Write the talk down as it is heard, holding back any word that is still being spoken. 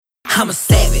I'm a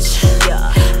savage.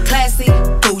 Yeah. Classy,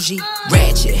 bougie,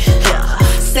 ratchet. Yeah.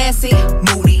 Sassy,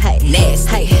 moody,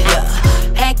 nasty.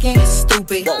 Yeah. Acting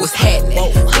stupid. What's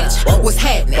happening? Bitch, what's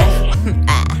happening?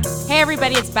 Hey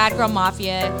everybody, it's Bad Girl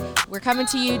Mafia. We're coming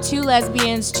to you, two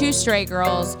lesbians, two straight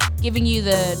girls, giving you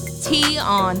the tea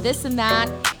on this and that,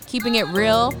 keeping it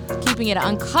real, keeping it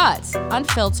uncut,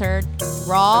 unfiltered,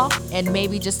 raw, and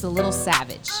maybe just a little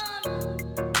savage.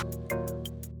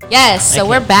 Yes, so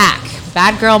we're back.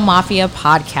 Bad Girl Mafia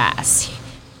podcast.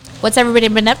 What's everybody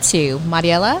been up to?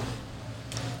 Mariela?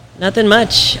 Nothing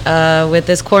much. With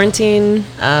this quarantine,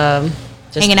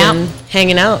 just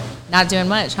hanging out. Not doing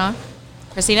much, huh?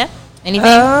 Christina?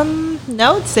 Anything?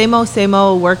 No, same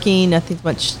old, working. Nothing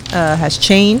much has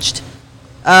changed.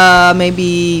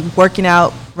 Maybe working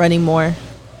out, running more.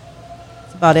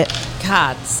 That's about it.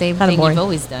 God, same Kinda thing boring. you've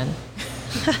always done.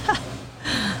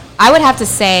 I would have to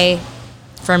say,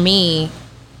 for me,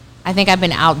 I think I've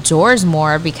been outdoors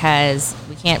more because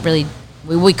we can't really,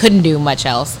 we couldn't do much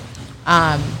else.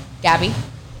 Gabby?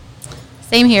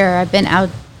 Same here. I've been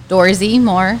outdoorsy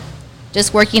more,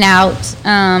 just working out,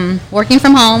 working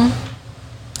from home.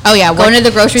 Oh yeah, Going to the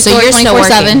grocery store you're still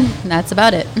 24/7. That's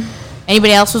about it.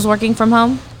 Anybody else was working from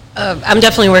home? I'm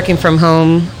definitely working from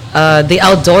home. The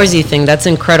outdoorsy thing, that's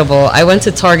incredible. I went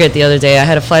to Target the other day. I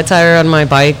had a flat tire on my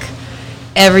bike.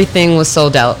 Everything was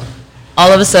sold out.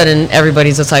 All of a sudden,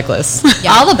 everybody's a cyclist.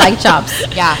 Yeah. All the bike shops.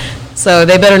 Yeah. So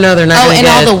they better know they're not going to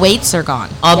get... all the weights are gone.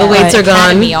 All the weights are gone.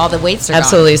 Academy, all the weights are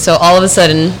Absolutely. So all of a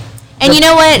sudden... And you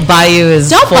know what? Bayou is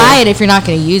Don't full. buy it if you're not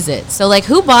going to use it. So, like,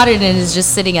 who bought it and is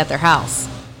just sitting at their house?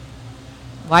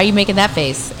 Why are you making that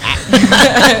face?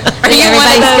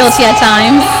 Everybody's guilty at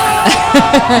times.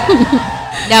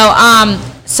 No,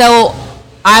 so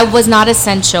I was not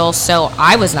essential, so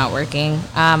I was not working.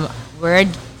 We're a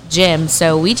gym,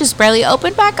 so we just barely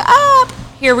opened back up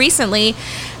here recently.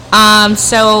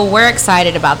 So we're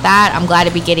excited about that. I'm glad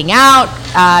to be getting out,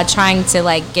 trying to,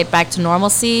 like, get back to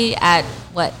normalcy at,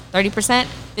 30%?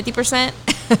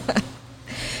 50%?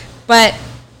 But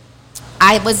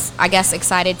I was, I guess,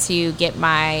 excited to get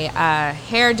my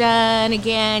hair done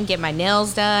again, get my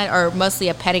nails done, or mostly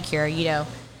a pedicure. You know,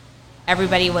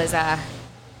 everybody was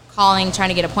calling, trying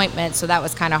to get appointments, so that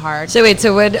was kind of hard. So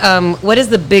what is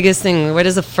the biggest thing? What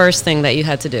is the first thing that you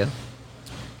had to do?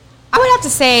 I would have to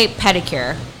say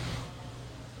pedicure,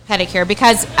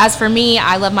 because as for me,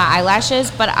 I love my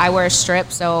eyelashes, but I wear a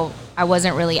strip, so I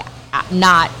wasn't really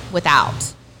not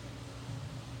without.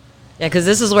 Yeah, because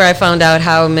this is where I found out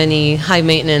how many high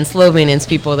maintenance, low maintenance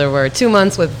people there were. 2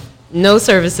 months with no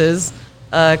services.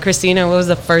 Christina, what was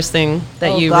the first thing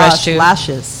that you rushed to?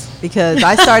 Lashes. Because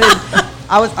I started,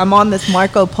 I'm on this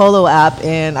Marco Polo app,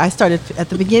 and I started, at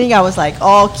the beginning I was like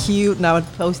all cute, and I would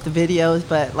post the videos,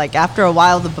 but like after a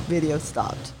while the video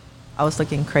stopped. I was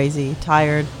looking crazy,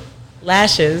 tired.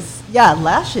 Lashes. Yeah,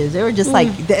 lashes. They were just like...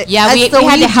 Yeah, we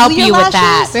had to help you with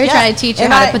that. We were trying to teach you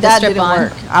how to put the strip on.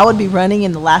 Work. I would be running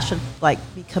and the lash would like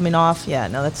be coming off. Yeah,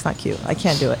 no, that's not cute. I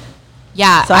can't do it.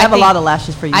 Yeah. So I have a lot of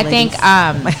lashes for you I ladies think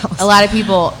in my house. a lot of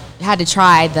people had to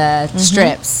try the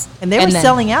strips. And they were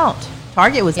selling out.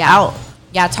 Target was out.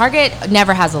 Yeah, Target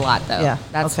never has a lot, though. Yeah,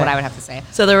 That's okay. what I would have to say.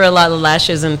 So there were a lot of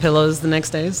lashes and pillows the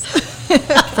next days?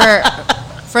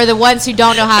 For the ones who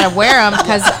don't know how to wear them,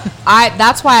 because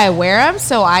that's why I wear them,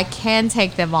 so I can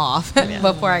take them off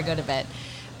before I go to bed.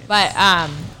 But,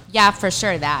 yeah, for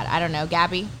sure that. I don't know.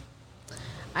 Gabby?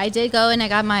 I did go and I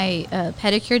got my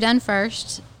pedicure done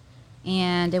first,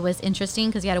 and it was interesting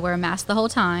because you had to wear a mask the whole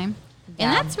time. Yeah.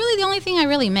 And that's really the only thing I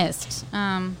really missed.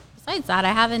 Besides that,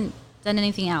 I haven't done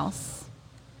anything else.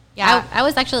 Yeah. I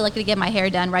was actually lucky to get my hair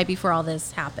done right before all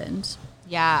this happened.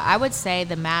 Yeah, I would say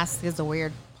the mask is the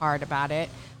weird part about it.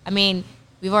 I mean,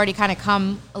 we've already kind of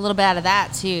come a little bit out of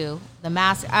that too. The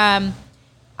mask. I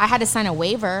had to sign a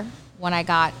waiver when I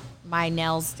got my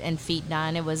nails and feet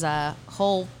done. It was a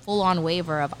whole full-on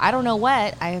waiver of I don't know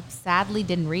what. I sadly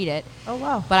didn't read it. Oh,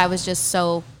 wow. But I was just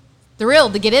so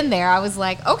thrilled to get in there. I was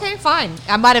like, okay, fine.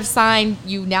 I might have signed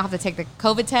you now have to take the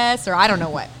COVID test or I don't know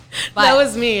what. But that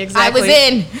was me, exactly. I was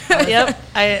in. Yep.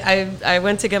 I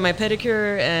went to get my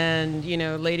pedicure, and,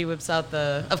 lady whips out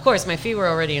of course, my feet were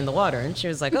already in the water, and she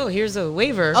was like, oh, here's a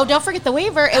waiver. Oh, don't forget the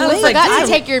waiver. And I we was like, forgot damn.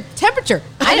 to take your temperature.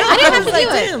 I didn't have to do it.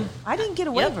 Damn. I didn't get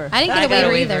a waiver. I didn't get a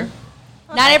got waiver either.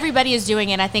 Not everybody is doing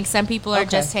it. I think some people are Okay.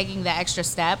 just taking the extra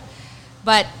step.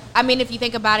 But, I mean, if you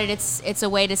think about it, it's a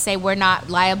way to say we're not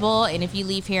liable, and if you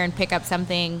leave here and pick up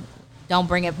something, don't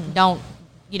bring it,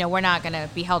 we're not going to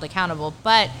be held accountable.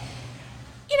 But,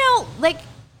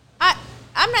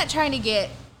 I'm not trying to get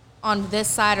on this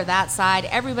side or that side.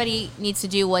 Everybody needs to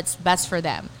do what's best for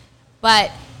them.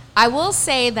 But I will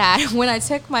say that when I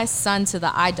took my son to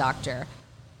the eye doctor,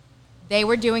 they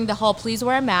were doing the whole please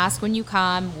wear a mask when you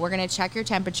come. We're going to check your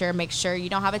temperature, make sure you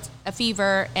don't have a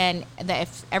fever, and that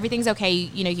if everything's okay,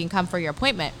 you can come for your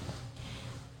appointment.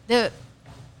 The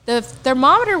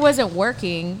thermometer wasn't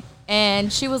working,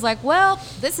 and she was like, well,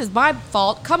 this is my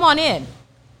fault. Come on in.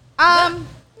 Now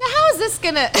how is this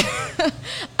going to...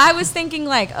 I was thinking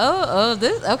like,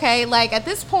 this okay. Like at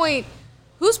this point,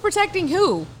 who's protecting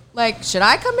who? Like, should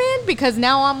I come in? Because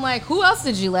now I'm like, who else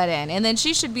did you let in? And then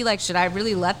she should be like, should I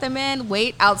really let them in?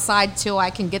 Wait outside till I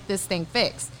can get this thing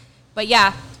fixed. But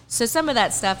yeah, so some of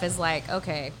that stuff is like,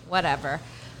 okay, whatever.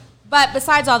 But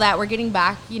besides all that, we're getting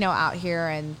back, out here,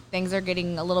 and things are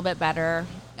getting a little bit better.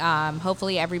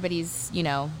 Hopefully everybody's,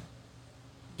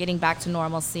 getting back to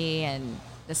normalcy. And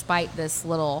despite this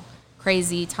little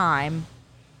crazy time,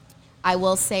 I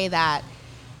will say that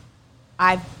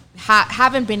I've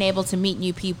haven't been able to meet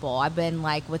new people. I've been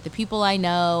like with the people I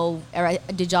know.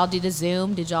 Did y'all do the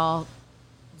Zoom? Did y'all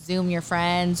Zoom your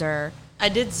friends or? I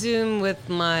did Zoom with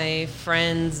my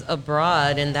friends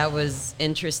abroad, and that was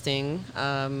interesting.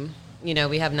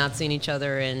 We have not seen each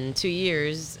other in 2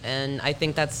 years, and I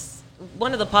think that's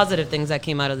one of the positive things that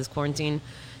came out of this quarantine.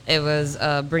 It was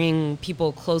bringing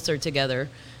people closer together.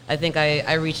 I think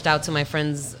I reached out to my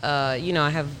friends.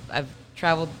 I've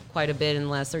traveled quite a bit in the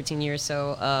last 13 years,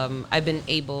 so I've been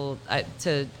able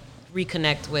to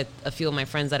reconnect with a few of my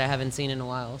friends that I haven't seen in a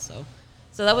while. So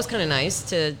that was kind of nice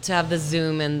to have the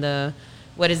Zoom and the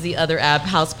what is the other app,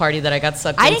 House Party, that I got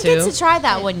sucked into. I didn't get to try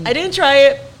that one. I didn't try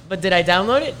it, but did I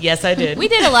download it? Yes, I did. We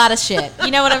did a lot of shit.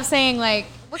 You know what I'm saying? Like,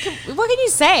 what can you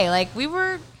say? Like, we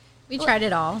tried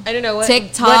it all. I don't know what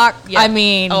TikTok. Yeah. I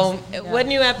mean, what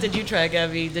new app did you try,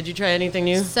 Gabby? Did you try anything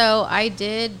new? So I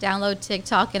did download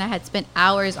TikTok, and I had spent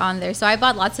hours on there. So I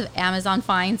bought lots of Amazon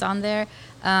finds on there.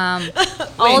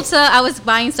 Ulta, I was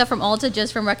buying stuff from Ulta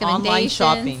just from recommendations. Online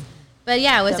shopping. But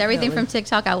yeah, it was everything Definitely. from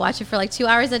TikTok. I watched it for like 2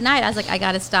 hours at night. I was like, I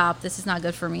gotta stop. This is not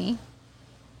good for me.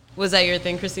 Was that your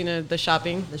thing, Christina? The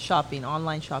shopping? The shopping,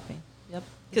 online shopping. Yep.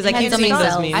 Because I keep something seeing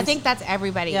those else. memes. I think that's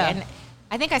everybody. Yeah. And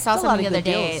I think I saw There's a lot something the of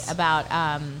other good day deals.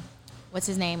 about what's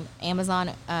his name?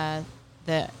 Amazon,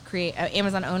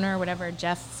 Amazon owner or whatever,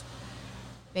 Jeff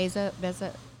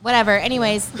Bezos, whatever.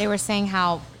 Anyways, they were saying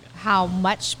how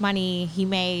much money he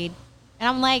made, and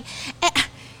I'm like,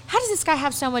 how does this guy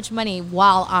have so much money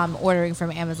while I'm ordering from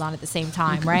Amazon at the same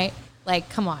time, right? Like,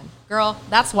 come on, girl.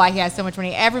 That's why he has so much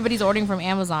money. Everybody's ordering from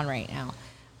Amazon right now.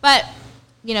 But,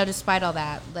 despite all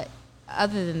that,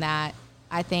 other than that,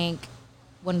 I think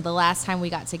when the last time we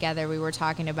got together, we were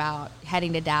talking about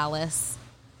heading to Dallas,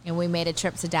 and we made a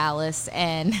trip to Dallas,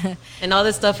 and And all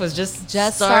this stuff was just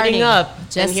starting. starting up.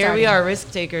 Just and here we starting. are,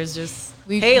 risk takers,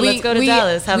 let's go to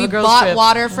Dallas, have a girls bought trip.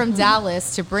 water from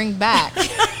Dallas to bring back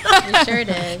We sure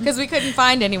did. because we couldn't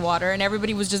find any water, and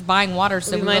everybody was just buying water.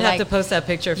 So we we might were have like, to post that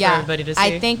picture for yeah, everybody to see.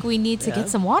 I think we need to Yeah. get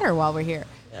some water while we're here.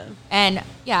 Yeah.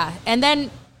 And then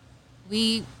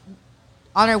we,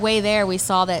 on our way there, we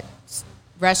saw that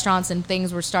restaurants and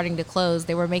things were starting to close.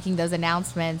 They were making those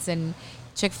announcements, and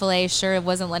Chick-fil-A sure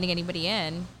wasn't letting anybody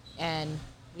in, and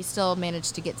we still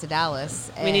managed to get to Dallas.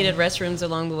 We and needed restrooms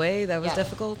along the way. That was Yeah.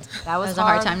 difficult. That That was, was a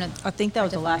hard time to. I think that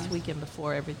was the to last find. weekend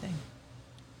before everything.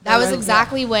 That was Yeah.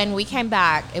 exactly when we came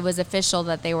back. It was official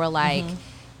that they were like,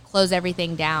 close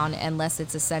everything down unless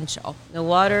it's essential. No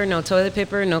water, no toilet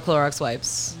paper, no Clorox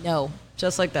wipes. No.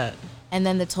 Just like that. And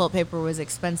then the toilet paper was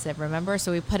expensive, remember?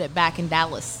 So we put it back in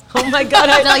Dallas. Oh my God.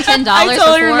 Was it like $10 I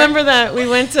totally before? remember that. We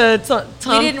went to Tom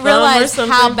We didn't Thumb or realize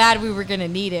something. how bad we were going to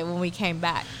need it when we came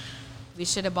back. We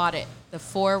should have bought it. The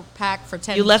 4-pack for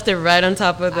 10. You left it right on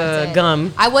top of I the did.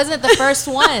 gum. I wasn't the first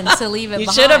one to leave it You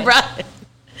behind. should have brought it.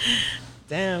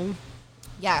 Damn.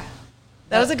 Yeah.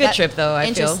 That was a good trip, though, I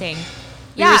feel. Interesting.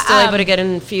 We were still able to get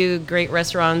in a few great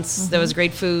restaurants. There was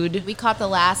great food. We caught the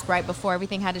last right before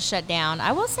everything had to shut down.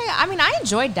 I will say, I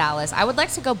enjoyed Dallas. I would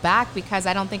like to go back because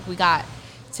I don't think we got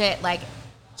to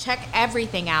check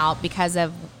everything out because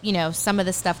of, some of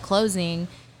the stuff closing.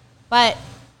 But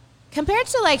compared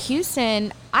to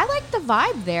Houston, I like the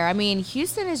vibe there. I mean,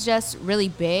 Houston is just really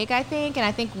big, I think, and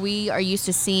I think we are used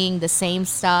to seeing the same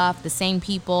stuff, the same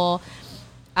people,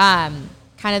 kind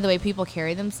of the way people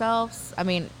carry themselves. I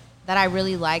mean, that I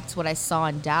really liked what I saw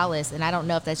in Dallas, and I don't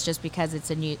know if that's just because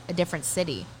it's a different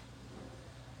city.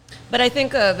 But I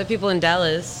think the people in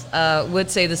Dallas would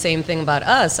say the same thing about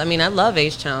us. I mean, I love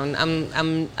H-Town.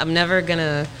 I'm never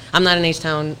gonna. I'm not an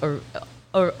H-Town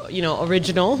or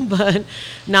original, but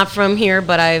not from here.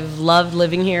 But I've loved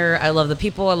living here. I love the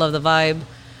people. I love the vibe.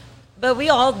 But we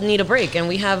all need a break, and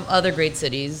we have other great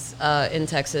cities in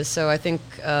Texas. So I think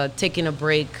taking a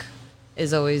break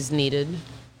is always needed.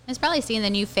 It's probably seeing the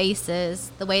new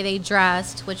faces, the way they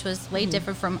dressed, which was way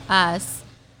different from us,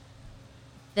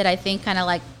 that I think kind of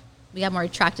like we got more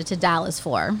attracted to Dallas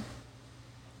for.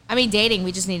 I mean, dating,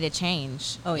 we just need to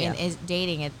change. Oh, yeah. And is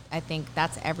dating, I think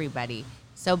that's everybody.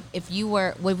 So if you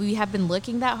were, would we have been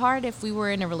looking that hard if we were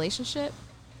in a relationship?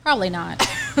 Probably not.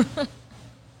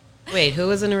 Wait, who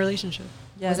was in a relationship?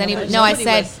 Yeah, Was anybody, nobody no,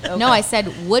 I said, was- okay. no, I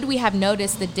said, would we have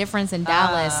noticed the difference in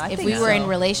Dallas I if think we were in so.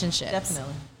 relationships?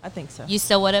 Definitely. I think so. You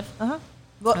still would have? Uh-huh.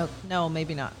 Well, Oh. no,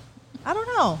 maybe not. I don't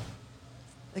know.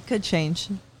 It could change.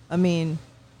 I mean,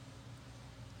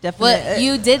 definitely. Well,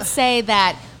 you did say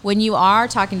that when you are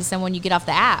talking to someone, you get off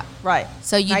the app. right.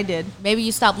 So you, I did. Maybe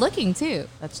you stopped looking too.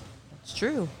 That's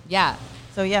true. Yeah.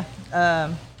 So yeah,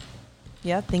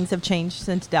 yeah, things have changed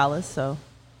since Dallas. So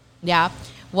Yeah.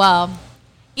 Well,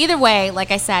 either way, like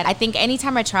I said, I think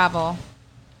anytime I travel,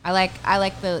 I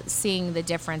like the seeing the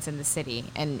difference in the city,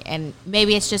 and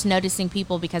maybe it's just noticing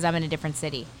people because I'm in a different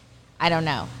city. I don't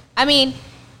know. I mean,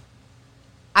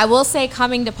 I will say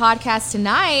coming to podcast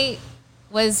tonight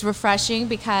was refreshing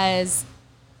because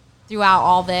throughout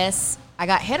all this, I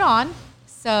got hit on.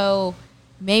 So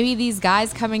maybe these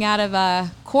guys coming out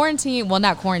of quarantine, well,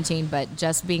 not quarantine, but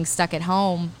just being stuck at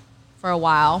home for a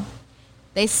while,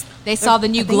 they saw the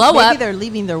new I think glow maybe up. they're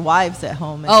leaving their wives at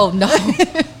home. And Oh no,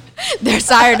 they're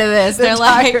tired of this. They're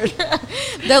like,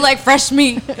 they're like fresh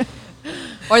meat,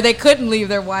 or they couldn't leave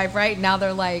their wife. Right now,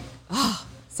 they're like, oh,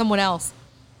 someone else.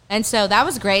 And so that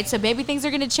was great. So maybe things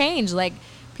are gonna change. Like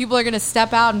people are gonna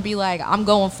step out and be like, I'm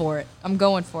going for it. I'm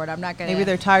going for it. I'm not gonna. maybe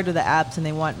they're tired of the apps and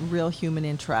they want real human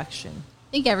interaction.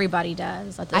 I think everybody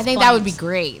does at this I think that would be point.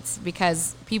 great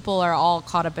because people are all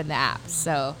caught up in the apps.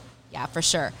 So yeah, for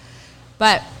sure.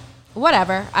 But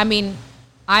whatever. I mean,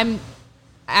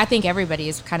 I think everybody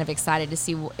is kind of excited to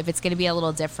see if it's going to be a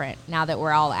little different now that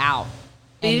we're all out.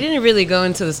 You didn't really go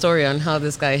into the story on how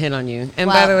this guy hit on you. And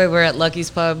by Well- the way, we're at Lucky's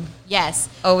Pub, Yes.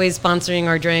 always sponsoring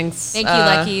our drinks. Thank you,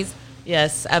 Lucky's.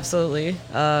 Yes, absolutely.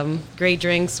 Great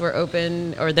drinks. We're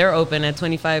open, or they're open at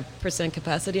 25%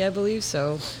 capacity, I believe.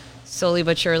 So slowly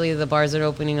but surely, the bars are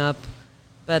opening up.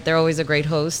 But they're always a great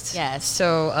host. Yes.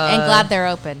 So And glad they're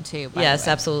open too. By yes, the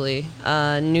way. absolutely.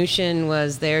 Nushin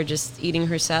was there just eating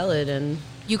her salad, and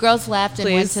You girls left and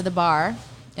went Please. to the bar,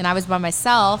 and I was by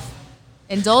myself,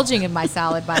 indulging in my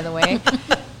salad, by the way.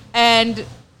 And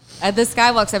this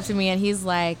guy walks up to me and he's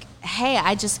like, "Hey,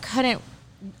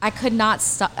 I could not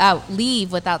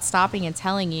leave without stopping and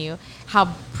telling you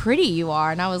how pretty you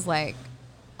are." And I was like,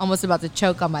 almost about to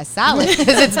choke on my salad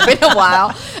because it's been a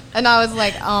while. And I was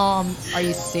like, are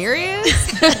you serious?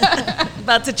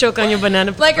 about to choke on your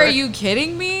banana. Like, are pepper. you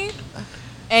kidding me?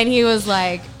 And he was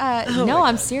like, no,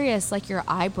 I'm serious. Like your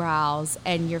eyebrows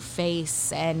and your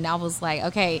face. And I was like,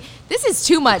 okay, this is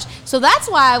too much. So that's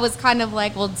why I was kind of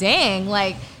like, well, dang,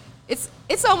 like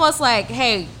it's almost like,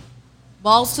 hey,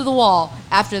 balls to the wall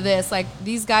after this. Like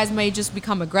these guys may just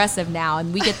become aggressive now,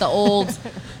 and we get the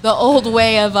old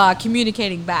way of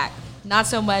communicating back. Not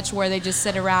so much where they just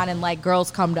sit around and like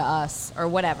girls come to us or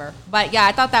whatever. But yeah,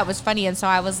 I thought that was funny, and so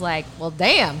I was like, well,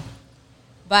 damn.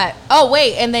 But oh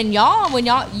wait, and then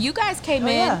you guys came Oh,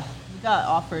 in. yeah. We got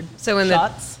offered So when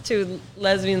shots. the two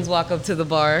lesbians walk up to the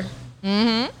bar,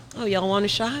 oh, y'all want a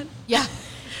shot? Yeah.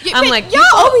 I'm but like, y'all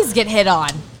people- always get hit on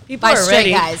people by are straight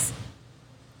ready. guys.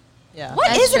 Yeah. What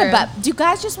That's is it true. about? Do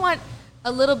guys just want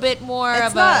a little bit more It's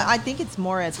of not. a? I think it's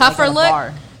more at tougher like at a look?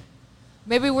 bar.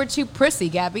 Maybe we're too prissy,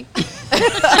 Gabby. Maybe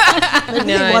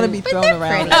No, they want to and- be But thrown they're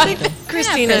around. pretty. or I think- something.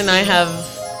 Christina and I prissy.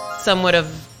 have somewhat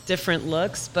of different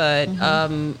looks, but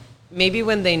maybe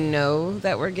when they know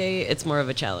that we're gay, it's more of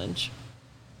a challenge.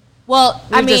 Well,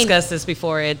 We've I mean, discussed this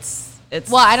before. It's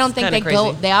well, I don't think kinda they crazy.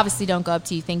 go. They obviously don't go up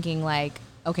to you thinking like,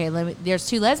 okay, there's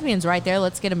two lesbians right there.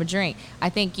 Let's get them a drink. I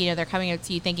think they're coming up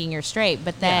to you thinking you're straight,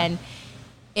 but then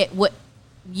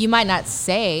you might not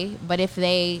say, but if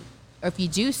you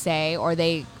do say or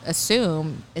they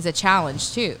assume, is a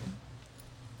challenge too,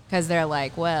 because they're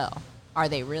like, well, are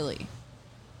they really?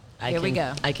 Here we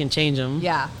go. I can change them.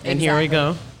 Yeah, And here we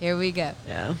go. Here we go.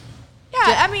 Yeah.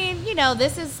 Yeah, I mean,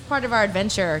 this is part of our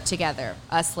adventure together,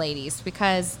 us ladies,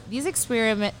 because these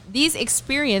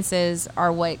experiences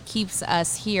are what keeps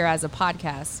us here as a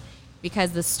podcast,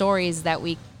 because the stories that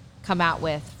we come out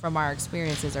with from our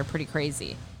experiences are pretty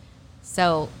crazy.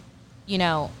 So,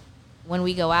 when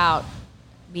we go out,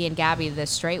 me and Gabby, the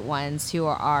straight ones who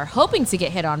are hoping to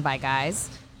get hit on by guys,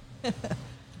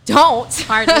 don't.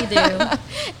 Hardly do.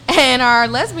 And our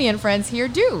lesbian friends here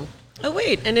do. Oh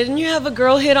wait, and didn't you have a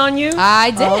girl hit on you?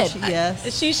 I did. Oh,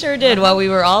 yes. She sure did. While we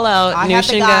were all out, I had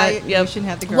the Nushin guy. got. Yep. Nushin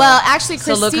had the girl. Well, actually,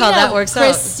 So Christina, look how that works out.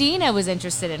 Christina was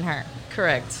interested in her.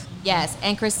 Correct. Yes,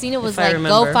 and Christina was If I like,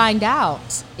 remember. "Go find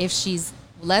out if she's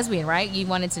lesbian, right? You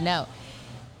wanted to know."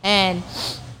 And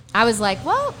I was like,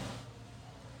 "Well,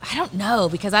 I don't know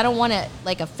because I don't want to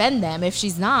like offend them if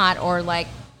she's not or like,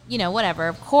 whatever."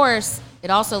 Of course, it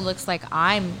also looks like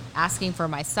I'm asking for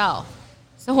myself.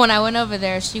 So when I went over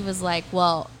there, she was like,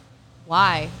 "Well,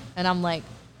 why?" And I'm like,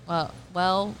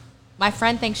 "Well, my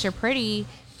friend thinks you're pretty.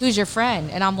 Who's your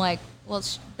friend?" And I'm like, "Well,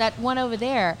 that one over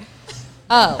there."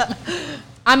 Oh,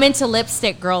 I'm into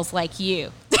lipstick girls like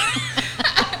you.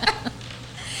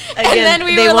 Again, then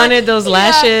we they were wanted like, those yeah.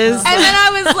 lashes. And then I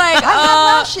was like, I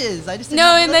have lashes. I just didn't no.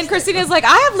 have And then lipstick. Christina's like,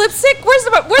 I have lipstick.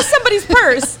 Where's somebody's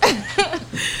purse?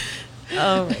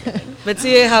 Oh my God. But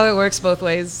see how it works both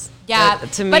ways. Yeah,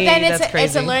 To me, but then that's crazy.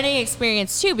 it's a learning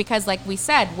experience too because, like we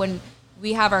said, when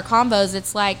we have our combos,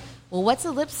 it's like, well, what's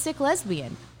a lipstick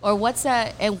lesbian, or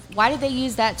and why did they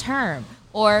use that term,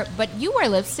 or but you wear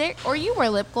lipstick or you wear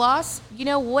lip gloss,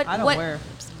 what? I don't what? wear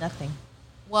nothing.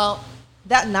 Well,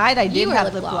 That night I did wear have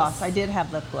lip lip gloss. gloss. I did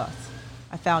have lip gloss.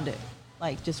 I found it,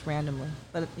 like just randomly.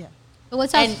 But yeah, But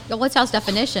what's y'all's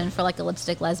definition for like a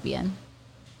lipstick lesbian?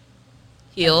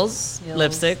 Heels, Heels,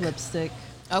 lipstick. lipstick.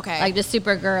 okay, Like just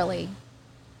super girly.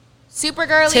 super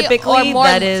girly, Typically, or more,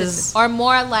 that is- or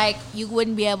more like you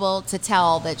wouldn't be able to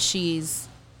tell that she's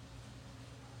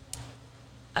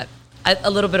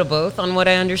A little bit of both on what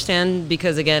I understand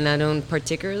because, again, I don't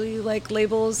particularly like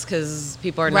labels because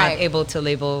people are Right. not able to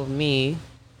label me.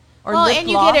 Or Well, lip and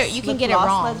you gloss, get it- you can lip get it gloss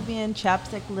wrong. Lesbian,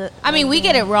 chapstick lip. I mean, we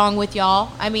get it lesbian. wrong with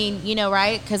y'all. I mean,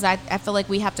 right? Because I feel like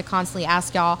we have to constantly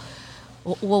ask y'all,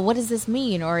 well, what does this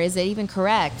mean? Or is it even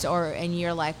correct? And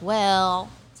you're like, well,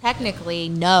 technically,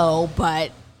 no,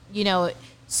 but,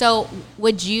 so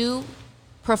would you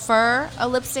prefer a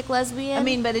lipstick lesbian? I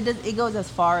mean, but it goes as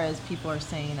far as people are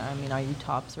saying. I mean, are you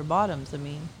tops or bottoms? I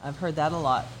mean, I've heard that a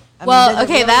lot. I Well, mean, does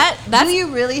it okay, that's- Do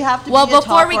you really have to? Well, be a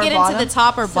before top we or get into bottom? the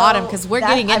top or bottom, 'cause we're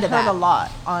getting into I've heard that. a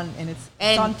lot and it's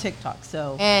And- on TikTok.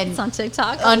 So and It's on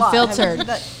TikTok. A lot. unfiltered. Have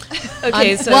you seen that?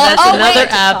 Okay, so well, that's oh, another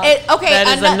wait. app. That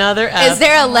is another app. Is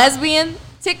there a lesbian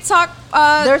TikTok?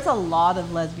 There's a lot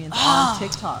of lesbians on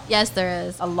TikTok. Yes, there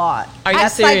is. A lot. Are you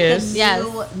That's serious? Like the Yes.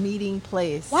 new meeting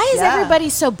place. Why is Yeah. everybody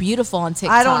so beautiful on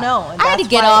TikTok? I don't know, and I had to that's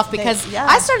get why off they- because yeah.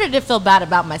 I started to feel bad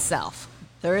about myself.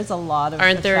 There is a lot of.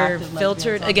 Aren't there attractive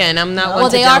filtered? lesbians on Again, there. I'm not No. one Well,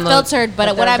 to they are download. filtered, but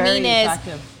what they're I mean very is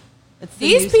attractive. It's the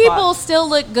these new people spot. still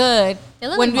look good They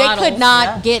look when like they could models. not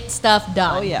Yeah. get stuff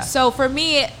done. Oh, yeah. So for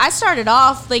me, I started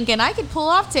off thinking I could pull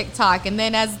off TikTok, and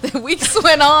then as the weeks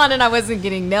went on, and I wasn't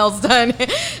getting nails done,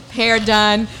 hair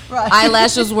done, Right.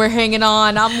 eyelashes were hanging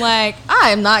on, I'm like, I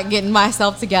am not getting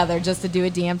myself together just to do a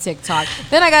damn TikTok.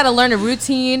 Then I got to learn a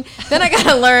routine. Then I got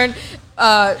to learn.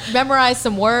 Memorize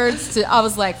some words. I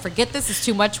was like, forget this is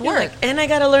too much You're work. like, and I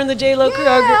gotta learn the J-Lo Yeah,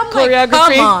 I'm like,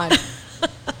 choreography. come on.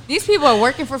 These people are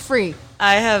working for free.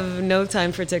 I have no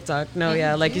time for TikTok. No,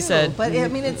 yeah, like you said. But I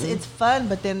mean, it's fun.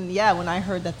 But then, yeah, when I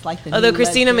heard that's like the. Although new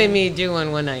Christina made lesbian- me do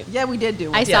one night. Yeah, we did do.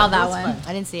 One. I Yeah, saw it that was one. fun.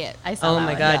 I didn't see it. I saw Oh that my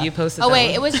one. God, yeah. you posted Oh that wait,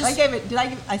 one. it was I just gave it. Did I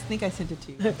give? I think I sent it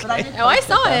to you. But I didn't Oh, I post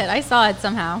saw though. it. I saw it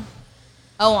somehow.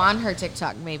 on her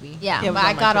TikTok maybe. Yeah. Yeah, it but was I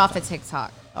on my got off TikTok. of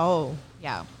TikTok. Oh,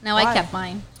 Yeah. No, Why? I kept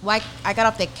mine. Well, I got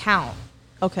off the account.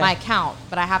 okay. My account,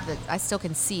 but I still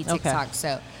can see Okay. TikTok.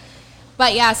 So,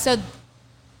 but yeah, so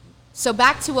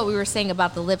back to what we were saying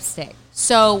about the lipstick.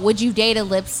 So, would you date a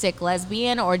lipstick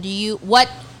lesbian, or do you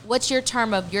what's your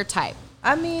term of your type?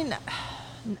 I mean,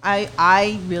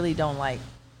 I really don't like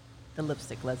the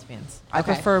lipstick lesbians. I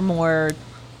Okay. prefer more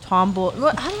tomboy.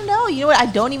 Well, I don't know. You know what? I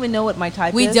don't even know what my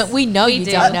type We is. don't. We know We you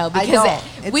do. don't know I because don't.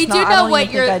 It's we do not- I know don't what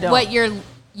even think I don't. what your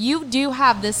you do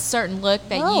have this certain look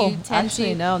that No, you tend actually,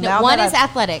 to. no. Now One that is I've-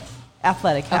 athletic.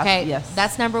 Athletic. Okay, Yes.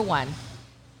 that's number one.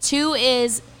 Two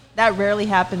is that rarely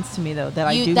happens to me though. That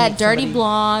I do that meet dirty somebody-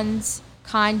 blondes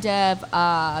kind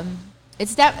of.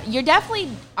 It's you're definitely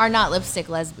are not lipstick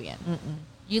lesbian.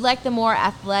 You like the more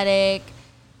athletic.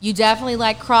 You definitely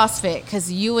like CrossFit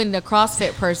because you and the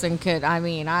CrossFit person could, I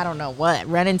mean, I don't know what,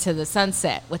 run into the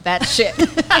sunset with that shit.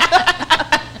 That's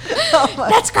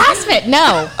CrossFit.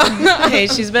 No. Hey,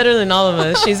 she's better than all of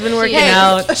us. She's been working Hey,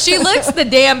 out. she looks the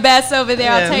damn best over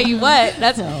there. I'll Yeah. tell you what.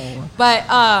 That's. But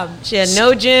She had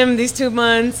no gym these 2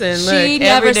 months, and look, she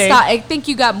never every day. stopped. I think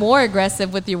you got more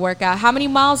aggressive with your workout. How many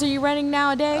miles are you running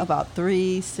now a day? About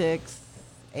 3, 6,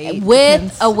 8. With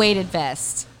depends. a weighted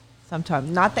vest.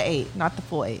 Sometimes not the 8, not the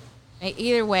full 8.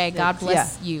 Either way, God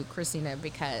bless you, Christina,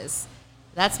 because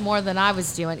that's more than I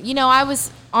was doing. You know, I was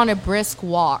on a brisk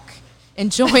walk,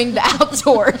 enjoying the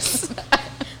outdoors.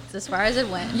 It's as far as it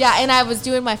went. Yeah, and I was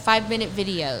doing my 5-minute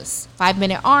videos.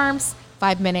 5-minute arms,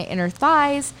 5-minute inner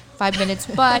thighs, 5 minutes,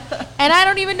 but, and I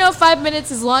don't even know if 5 minutes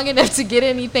is long enough to get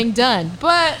anything done,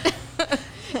 but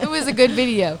it was a good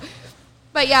video.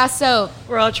 But yeah, so.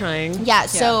 We're all trying. Yeah,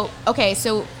 so, okay,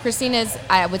 so Christina's,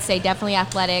 I would say, definitely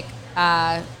athletic.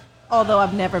 Although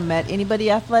I've never met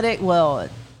anybody athletic, well,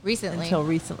 Recently. until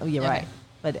recently, you're Okay. right.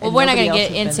 But Well, we're not nobody going to else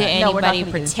get has into been that. No, we're not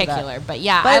anybody gonna get into that. particular, but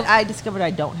yeah. But I discovered I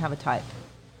don't have a type.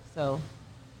 So,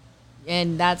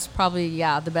 and that's probably,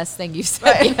 the best thing you've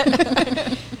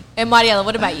said. And Mariela,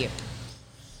 what about you?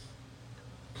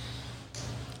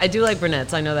 I do like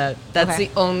brunettes. I know that. That's Okay.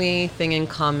 the only thing in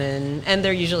common. And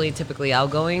they're usually typically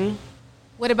outgoing.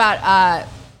 What about,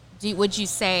 would you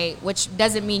say, which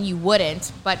doesn't mean you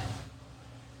wouldn't, but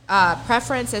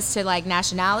preference as to like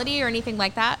nationality or anything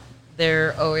like that?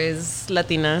 They're always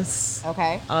Latinas.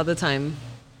 Okay. All the time.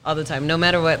 All the time. No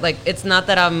matter what. Like, it's not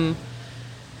that I'm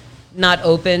not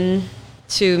open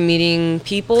to meeting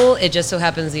people. It just so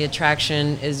happens the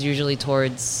attraction is usually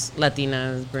towards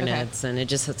Latinas, brunettes, and it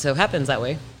just so happens that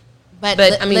way.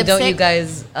 But I mean, don't you lipstick?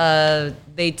 guys,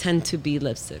 they tend to be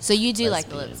lipstick. So you do like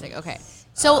the lipstick, okay.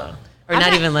 So, Or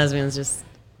not even lesbians, just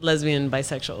lesbian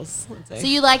bisexuals, let's say. So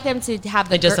you like them to have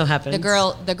the It just so happens.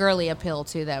 the girly appeal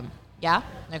to them, yeah?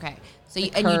 Okay. So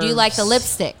you, The and you do like the curves.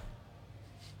 lipstick.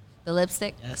 The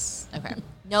lipstick? Yes. Okay.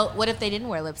 No, what if they didn't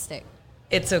wear lipstick?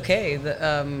 It's okay.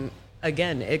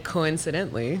 Again, it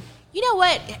coincidentally. You know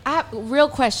what? Real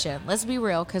question. Let's be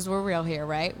real, because we're real here,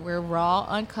 right? We're raw,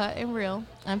 uncut, and real.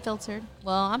 Unfiltered.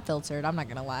 Well, I'm filtered. I'm not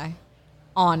going to lie.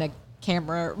 On a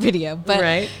camera video. But,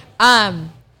 Right.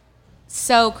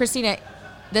 So, Christina,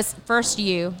 this first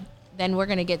you, then we're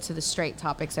going to get to the straight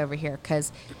topics over here.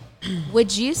 Because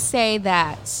would you say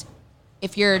that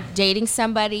if you're dating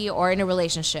somebody or in a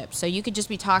relationship, so you could just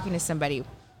be talking to somebody,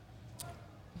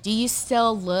 do you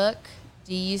still look,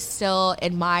 do you still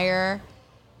admire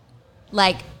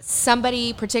like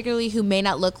somebody particularly who may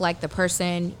not look like the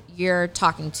person you're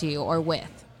talking to or with?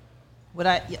 would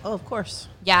I? Yeah, oh, of course.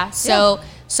 Yeah. So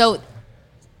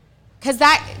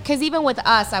because even with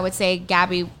us, I would say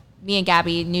Gabby, me and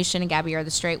Gabby, Nushin and Gabby are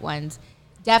the straight ones.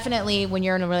 Definitely when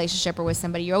you're in a relationship or with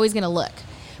somebody, you're always going to look.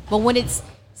 But when it's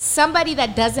somebody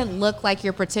that doesn't look like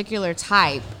your particular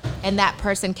type and that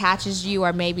person catches you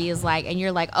or maybe is like, and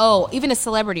you're like, oh, even a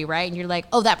celebrity, right? And you're like,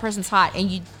 oh, that person's hot. And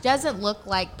you doesn't look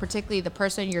like particularly the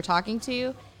person you're talking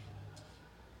to.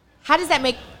 How does that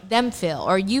make them feel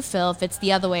or you feel if it's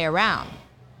the other way around?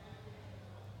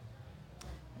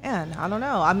 Man, I don't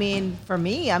know. I mean, for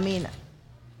me,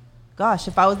 gosh,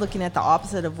 if I was looking at the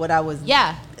opposite of what I was.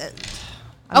 Yeah. I mean,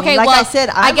 Okay, like well, I said,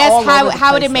 I I'm guess all over the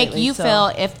how would place it make lately, you so- feel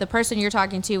if the person you're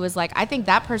talking to was like, I think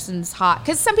that person's hot?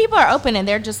 Because some people are open and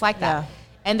they're just like that. Yeah.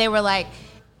 And they were like,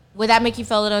 would that make you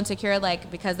feel a little insecure, like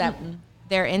because that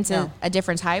they're into No. a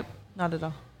different type? Not at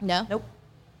all. No. Nope.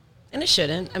 And it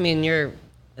shouldn't. I mean,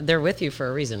 they're with you for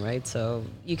a reason, right? So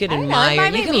you could I don't know. admire. It might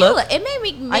You make can me look. it made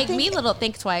me make think- me a little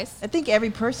think twice. I think every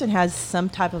person has some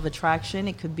type of attraction.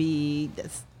 It could be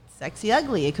sexy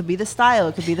ugly. It could be the style.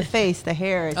 It could be the face, the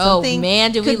hair. Oh, Something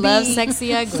man, do we could love be-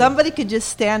 sexy ugly. Somebody could just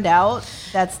stand out.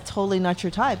 That's totally not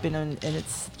your type, and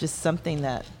it's just something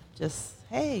that just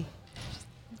hey.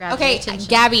 Grab Okay, your attention.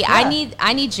 Gabby, Yeah.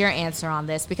 I need your answer on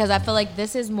this because I feel like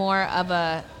this is more of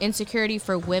a insecurity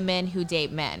for women who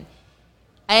date men,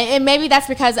 and maybe that's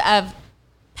because of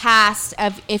past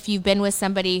of if you've been with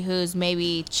somebody who's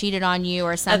maybe cheated on you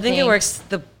or I something. think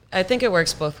it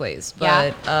works both ways,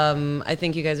 Yeah. but I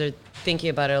think you guys are thinking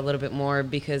about it a little bit more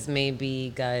because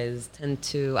maybe guys tend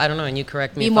to, I don't know, and you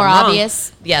correct me Be if more I'm wrong.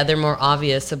 obvious? Yeah, they're more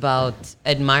obvious about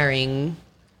admiring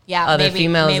yeah, other maybe,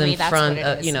 females maybe in that's front. what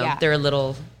it is, yeah. They're a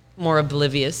little more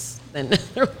oblivious than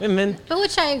other women. But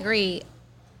which I agree.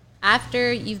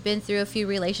 After you've been through a few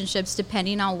relationships,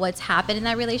 depending on what's happened in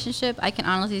that relationship, I can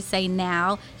honestly say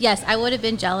now, yes, I would have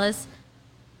been jealous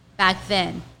back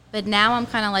then. But now I'm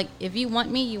kind of like, if you want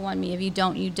me, you want me. If you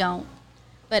don't, you don't.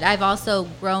 But I've also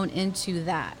grown into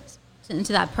that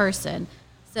person.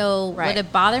 So Right. would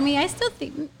it bother me? I still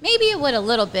think maybe it would a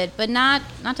little bit, but not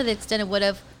to the extent it would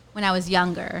have when I was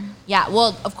younger. Yeah,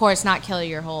 well, of course, not kill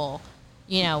your whole,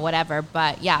 whatever.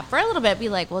 But yeah, for a little bit, be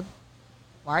like, well,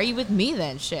 why are you with me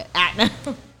then? Shit.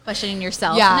 Questioning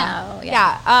yourself. Yeah. No.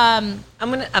 Yeah.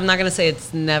 I'm not gonna say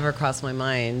it's never crossed my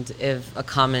mind if a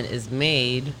comment is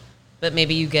made, but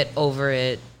maybe you get over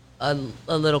it a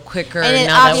little quicker And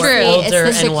now that we're obviously, older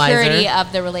it's the and wiser. security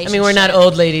of the I relationship. mean, we're not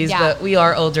old ladies, Yeah. but we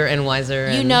are older and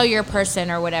wiser. You and know your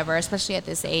person or whatever, especially at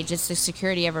this age. It's the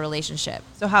security of a relationship.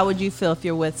 So how would you feel if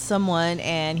you're with someone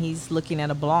and he's looking at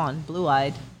a blonde,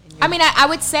 blue-eyed? and I mean, I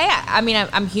would say,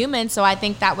 I'm human, so I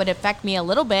think that would affect me a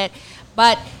little bit.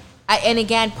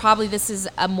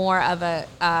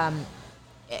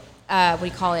 what do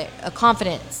you call it, a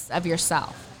confidence of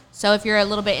yourself. So if you're a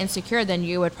little bit insecure, then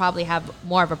you would probably have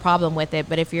more of a problem with it.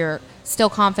 But if you're still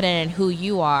confident in who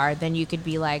you are, then you could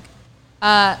be like,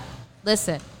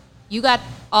 listen, you got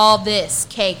all this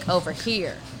cake over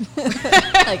here.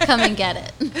 Like, come and get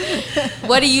it.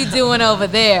 What are you doing over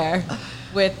there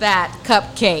with that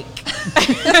cupcake?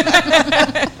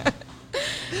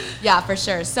 Yeah, for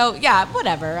sure. So, yeah,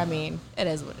 whatever. I mean, it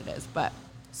is what it is. But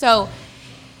so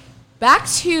back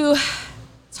to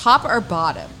top or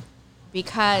bottom,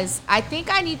 because I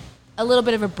think I need a little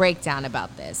bit of a breakdown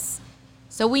about this.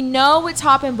 So we know what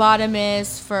top and bottom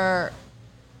is for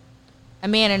a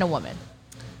man and a woman.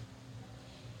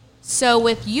 So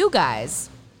with you guys,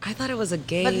 I thought it was a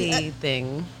gay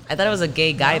thing. I thought it was a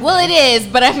gay guy well, thing. it is,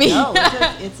 but I mean, No,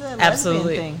 it's a lesbian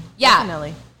Absolutely. thing. Yeah.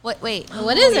 Definitely. wait,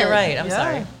 What is You're it? right. I'm Yeah.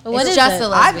 sorry. What it's is just it? a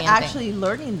I'm lesbian thing. actually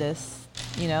learning this,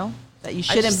 that you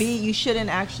shouldn't just- you shouldn't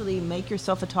actually make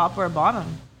yourself a top or a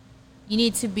bottom. You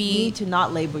need to You be, need to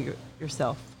not label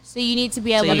yourself. so you need to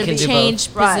be able you to can do change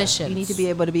Right. positions. You need to be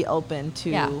able to be open to.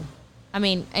 Yeah. I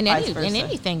mean, in Vice in versa.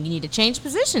 anything, you need to change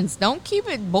positions. Don't keep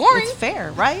it boring. It's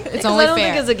fair, right? It's Because only I don't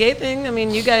fair. think it's a gay thing. I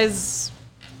mean, you guys,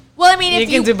 Well, I mean, if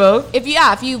you can do both. If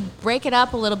you break it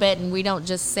up a little bit, and we don't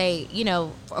just say,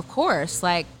 of course,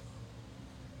 like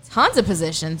tons of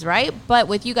positions, right? But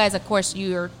with you guys, of course,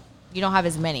 you don't have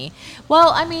as many. Well,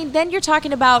 I mean, then you're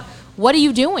talking about what are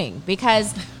you doing?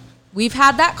 Because we've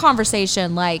had that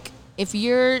conversation. Like, if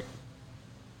you're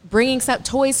bringing some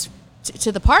toys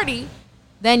to the party,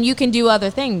 then you can do other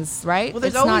things, right? Well,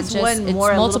 there's It's not always just- one it's more,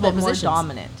 a little multiple bit more positions.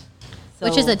 dominant,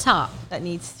 Which is So a top. that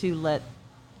needs to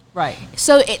right.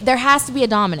 So there has to be a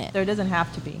dominant. There doesn't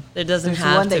have to be. there doesn't There's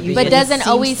have one to that be. you But It doesn't seems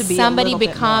always to be a somebody little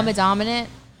bit become more. a dominant?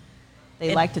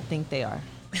 They like to think they are.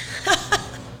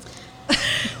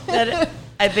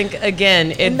 I think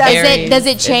again, it Does it- varies. Does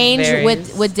it change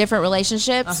varies. with different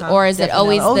relationships, Uh-huh, or is it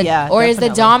definitely. always Oh, yeah, or is the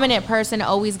definitely. dominant person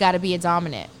always got to be a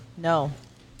dominant? No,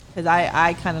 because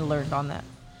I kind of learned on that.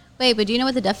 Wait, but do you know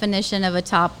what the definition of a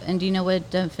top and do you know what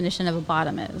the definition of a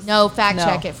bottom is? No, fact No.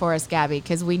 check it for us, Gabby,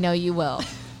 because we know you will.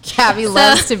 Gabby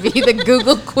loves to be the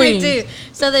Google I queen. do.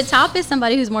 So the top is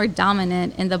somebody who's more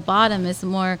dominant and the bottom is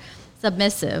more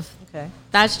submissive. Okay.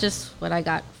 That's just what I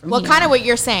got from Well, here. kind of what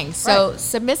you're saying. So Right.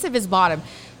 submissive is bottom.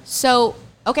 So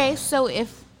okay, so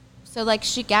like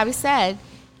Gabby said,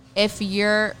 if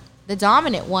you're the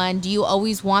dominant one, do you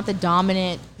always want the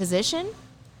dominant position?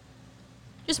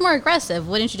 Just more aggressive.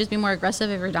 Wouldn't you just be more aggressive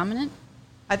if you're dominant?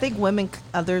 I think women.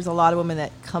 There's a lot of women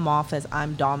that come off as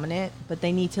I'm dominant, but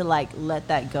they need to let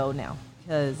that go now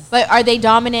because. But are they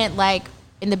dominant like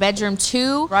in the bedroom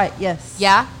too? Right. Yes.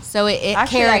 Yeah. So it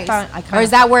Actually, carries, I kinda- or is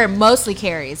that where it mostly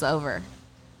carries over?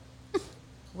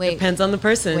 Wait, Depends on the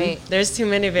person. Wait. There's too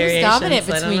many who's variations. dominant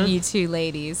I don't between know. you two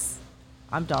ladies?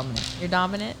 I'm dominant. You're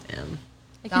dominant.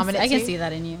 I can too? see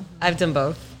that in you. I've done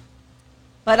both.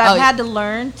 But Oh, I've had to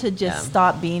learn to just Yeah.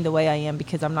 stop being the way I am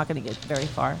because I'm not going to get very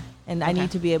far, and I Okay.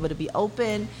 need to be able to be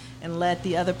open and let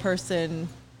the other person.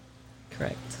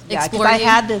 Correct. Yeah, because Explore I you?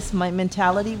 had this my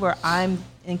mentality where I'm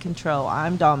in control,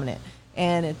 I'm dominant,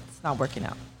 and it's not working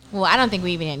out. Well, I don't think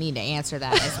we even need to answer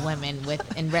that as women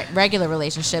in regular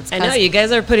relationships. I know 'cause- you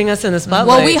guys are putting us in the spotlight.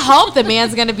 Well, we hope the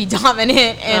man's going to be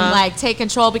dominant and like take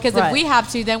control because if Right. we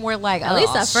have to, then we're like, At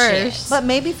least "Oh, at shit." first. But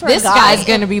maybe for This a guy, guy's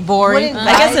gonna be boring. wouldn't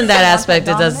I guess guys in that want aspect,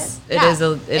 it dominant? does. It Yeah. is.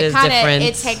 It is kinda- different.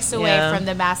 It takes away Yeah. from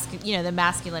the the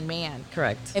masculine man.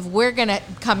 Correct. If we're gonna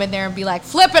come in there and be like,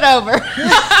 flip it over,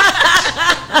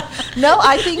 No,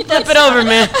 I think Flip it over,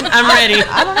 man. I'm ready.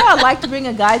 I don't know. I'd like to bring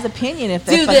a guy's opinion. If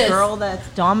Do a this. girl that's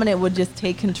dominant would just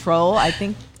take control, I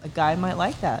think a guy might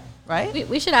like that, right?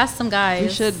 We should ask some guys. We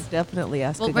should definitely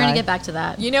ask Well, a we're guy. gonna get back to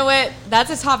that. you know what? That's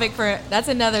a topic for that's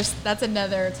another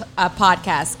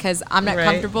podcast because I'm not Right.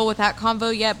 comfortable with that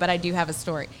convo yet, but I do have a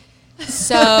story.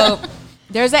 So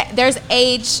there's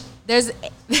age. There's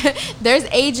there's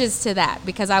ages to that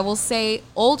because I will say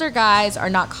older guys are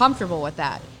not comfortable with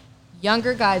that.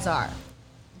 Younger guys are.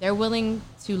 They're willing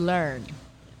to learn.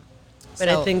 But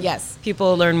So, I think yes,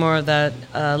 people learn more of that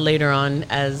later on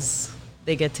as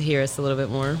they get to hear us a little bit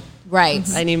more. right.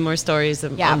 I need more stories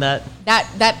Yeah, on that. That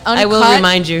uncut, I will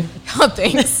remind you. Oh,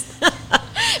 thanks.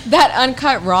 That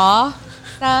uncut raw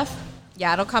stuff.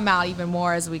 Yeah, it'll come out even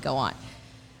more as we go on.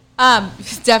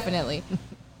 Definitely.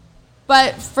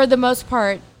 But for the most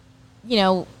part,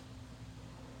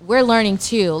 we're learning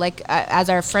too. Like as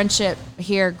our friendship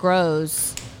here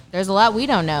grows, there's a lot we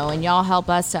don't know, and y'all help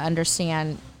us to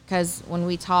understand. Because when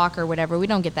we talk or whatever, we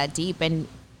don't get that deep, and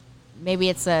maybe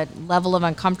it's a level of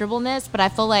uncomfortableness. But I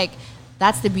feel like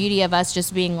that's the beauty of us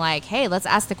just being like, hey, let's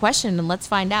ask the question and let's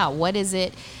find out what is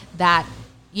it that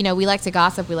you know, we like to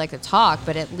gossip, we like to talk,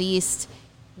 but at least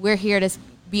we're here to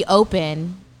be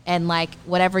open and like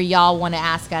whatever y'all want to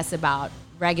ask us about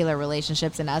regular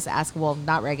relationships and us ask, well,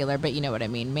 not regular, but you know what I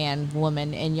mean, man,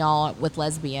 woman, and y'all with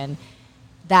lesbian,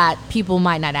 that people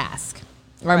might not ask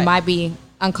or Right. might be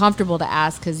uncomfortable to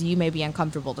ask because you may be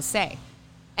uncomfortable to say.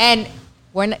 And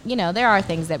we're not, you know, there are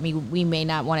things that we may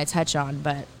not want to touch on,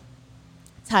 but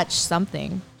touch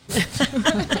something.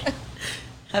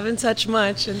 Haven't touched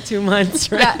much in 2 months,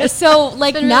 right? Yeah, so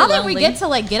like been now really that we lonely. get to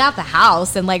like get out the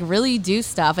house and like really do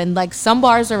stuff, and like some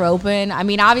bars are open. I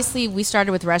mean, obviously we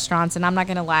started with restaurants, and I'm not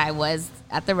gonna lie, I was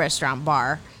at the restaurant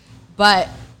bar, but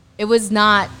it was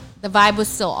not, the vibe was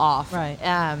still off. Right.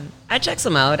 I check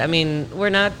some out. I mean, we're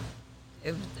not,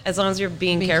 as long as you're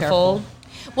being careful.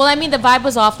 Well, I mean, the vibe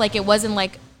was off. Like it wasn't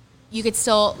like you could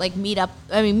still like meet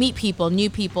people, new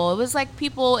people. It was like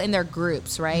people in their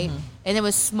groups, right? And it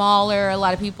was smaller, a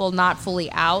lot of people not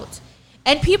fully out.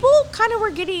 And people kind of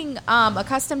were getting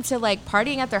accustomed to like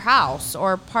partying at their house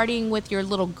or partying with your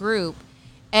little group.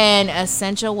 And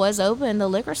Essentia was open, the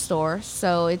liquor store,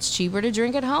 so it's cheaper to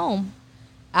drink at home.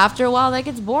 After a while, that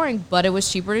gets boring, but it was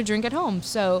cheaper to drink at home.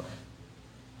 So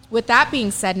with that being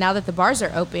said, now that the bars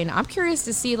are open, I'm curious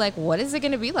to see like what is it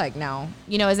going to be like now?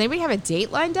 You know, does anybody have a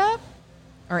date lined up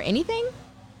or anything?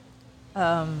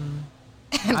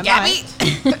 Gabby?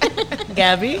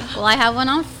 Gabby? Well, I have one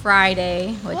on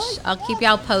Friday, which I'll keep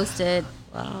y'all posted.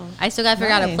 Wow. I still got to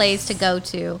figure out a Nice. place to go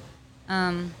to.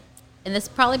 And this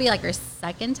will probably be like our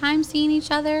second time seeing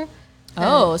each other.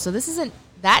 Oh, so this isn't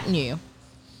that new.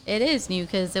 It is new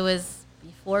because it was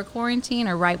before quarantine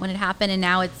or right when it happened, and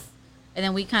now it's, and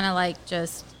then we kind of like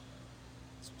just,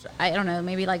 I don't know,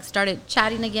 maybe like started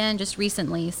chatting again just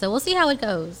recently. So we'll see how it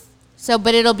goes. So,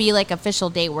 but it'll be like official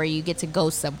date where you get to go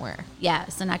somewhere.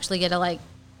 Yes, and actually get to like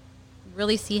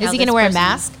really see how. Is he going to wear a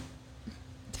mask?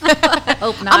 I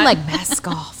hope not. I'm like, mask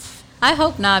off. I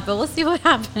hope not, but we'll see what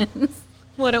happens.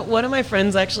 One of my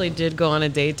friends actually did go on a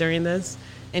date during this,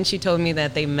 and she told me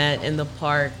that they met in the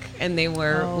park and they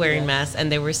were wearing masks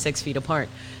and they were 6 feet apart.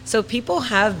 So people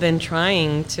have been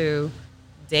trying to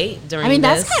date during I mean,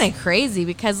 this. that's kind of crazy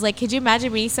because, like, could you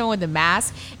imagine meeting someone with a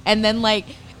mask and then, like,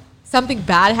 something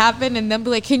bad happened and then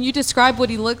be like, can you describe what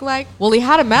he looked like? Well, he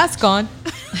had a mask on.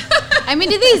 I mean,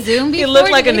 did they Zoom before? He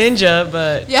looked like a Did they- ninja,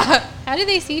 but Yeah. How did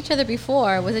they see each other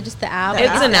before? Was it just the app? it's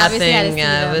an app Obviously, I had to thing. see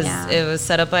Yeah, them, it was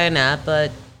set up by an app,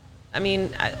 but I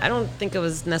mean, I don't think it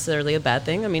was necessarily a bad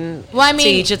thing. I mean, Well, I to mean,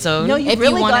 each its own. No, you If you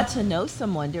really wanna- got to know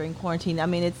someone during quarantine. I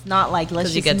mean, it's not like let's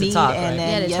 'Cause you just get to meet talk, and right?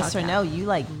 Yeah, then to yes talk, or yeah. no. You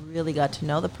like really got to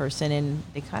know the person, and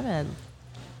they kind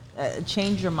of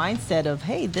change your mindset of,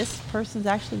 hey, this person's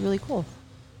actually really cool.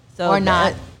 So Or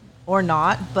not. or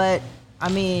not. But I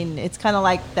mean, it's kind of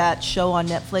like that show on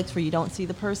Netflix where you don't see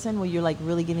the person, where you're like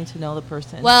really getting to know the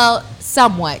person. Well,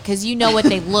 somewhat, because you know what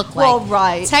they look like. Well,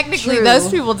 right, Technically, true.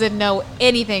 those people didn't know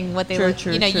anything what they True, look.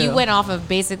 true, you know, you true. went off of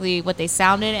basically what they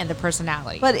sounded and the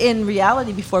personality. But in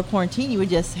reality, before quarantine, you would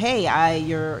just, hey,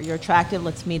 you're attractive.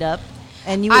 Let's meet up,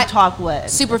 and you would talk what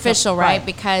superficial, right?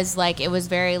 Because like it was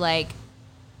very like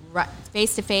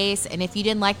face to face, and if you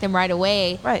didn't like them right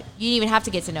away, Right. you didn't even have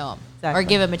to get to know them or Exactly.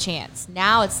 give them a chance.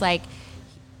 Now it's like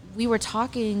we were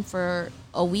talking for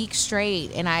a week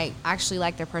straight, and I actually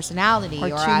like their personality, or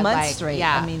 2 I months like, straight.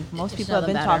 Yeah, I mean, most to people show have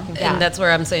been them better. talking. For Yeah. And that's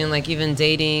where I'm saying, like, even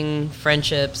dating,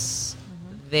 friendships,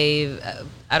 they've,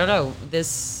 I don't know,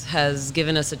 this has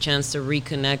given us a chance to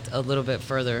reconnect a little bit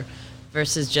further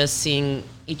versus just seeing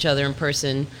each other in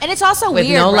person and it's also with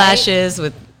weird, no right? lashes,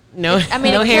 with no, I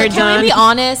mean, no hair can done. we be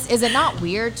honest? Is it not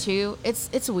weird too?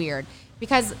 It's weird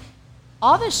because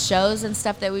all the shows and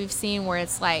stuff that we've seen where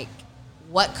it's like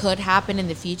what could happen in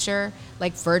the future,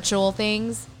 like virtual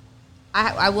things.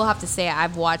 I will have to say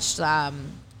I've watched,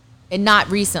 and not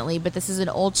recently, but this is an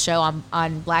old show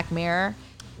on Black Mirror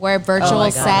where virtual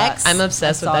my God. sex. I'm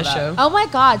obsessed I with saw that that. show. Oh my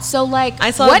God! So like,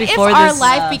 I saw what it before if our this-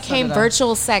 life Yeah, so became did I.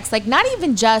 virtual sex? Like, not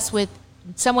even just with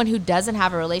someone who doesn't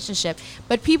have a relationship,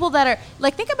 but people that are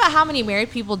like, think about how many married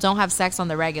people don't have sex on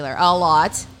the regular. A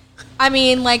lot. I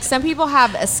mean, like some people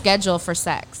have a schedule for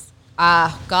sex.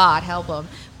 God help them.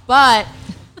 But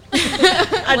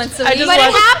Once a I week. just but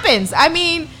it watched- happens. I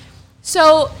mean,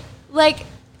 so like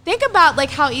think about like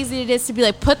how easy it is to be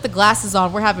like put the glasses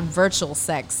on. We're having virtual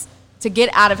sex to get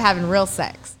out of having real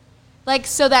sex. Like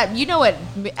so that you know what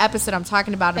episode I'm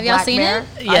talking about. Have of y'all Black seen Mirror?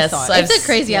 it? Yes, saw it. I've It's a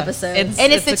crazy yeah. episode. And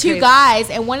it's the a two crazy- guys,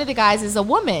 and one of the guys is a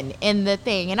woman in the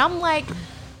thing. And I'm like,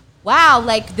 wow,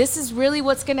 like this is really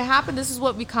what's gonna happen. This is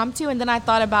what we come to. And then I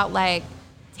thought about like,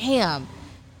 damn,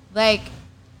 like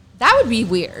that would be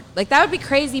weird. Like that would be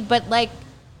crazy. But like,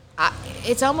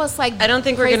 it's almost like I don't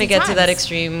think we're going to crazy get to that times.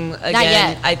 extreme again.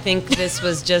 yet. I think this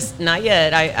was just not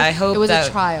yet. I hope It was that,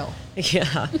 a trial.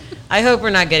 Yeah, I hope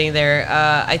we're not getting there.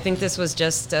 I think this was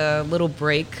just a little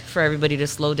break for everybody to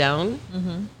slow down.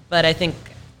 But I think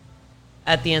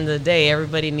at the end of the day,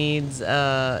 everybody needs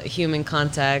human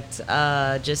contact.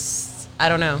 I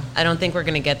don't know. I don't think we're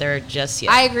going to get there just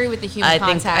yet. I agree with the human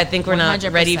contact. I think we're not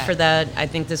 100%. ready for that. I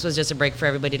think this was just a break for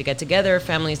everybody to get together,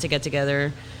 families to get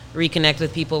together, reconnect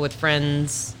with people, with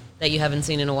friends that you haven't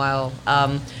seen in a while.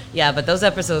 Yeah, but those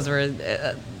episodes were,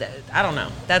 I don't know.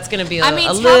 That's going to be a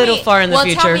little far in the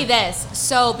future. Well, tell me this.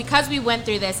 So, because we went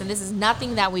through this, and this is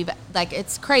nothing that we've, like,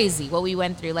 it's crazy what we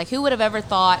went through. Like, who would have ever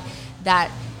thought that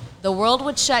the world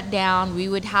would shut down, we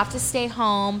would have to stay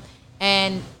home,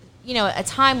 and, you know, a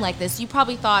time like this, you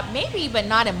probably thought, maybe, but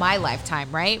not in my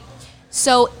lifetime, right?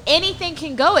 So anything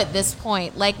can go at this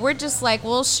point. Like, we're just like,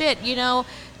 well, shit, you know,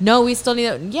 no, we still need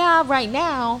it. Yeah, right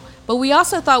now. But we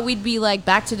also thought we'd be like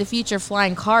Back to the Future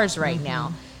flying cars right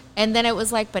now. And then it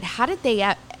was like, but how did they,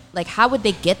 like, how would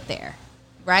they get there?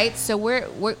 Right? So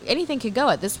we're anything could go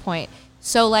at this point.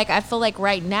 So, like, I feel like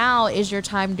right now is your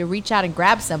time to reach out and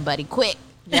grab somebody quick.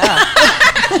 Yeah.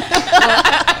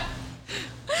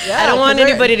 I don't want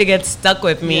anybody to get stuck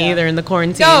with me either in the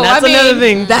quarantine. No, that's another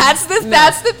thing. That's the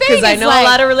thing. Because I know like, a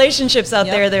lot of relationships out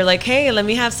there. They're like, hey, let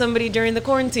me have somebody during the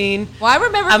quarantine. Well, I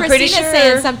remember I'm pretty Christina sure-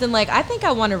 saying something like, I think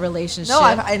I want a relationship. No,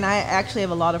 I actually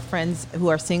have a lot of friends who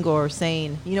are single or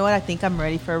saying, you know what, I think I'm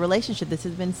ready for a relationship. This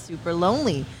has been super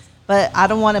lonely. But I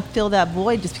don't want to fill that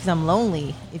void just because I'm lonely.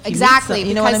 If you meet Exactly.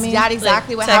 you know what I mean? That's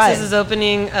exactly what Texas happened. is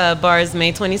opening bars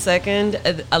May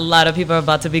 22nd. A lot of people are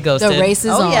about to be ghosted. The race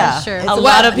is Oh, on. yeah. Sure. It's A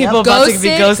lot of people about to be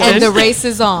ghosted. And the race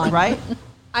is on. Right?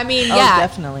 I mean, Oh, yeah.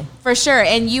 definitely. For sure.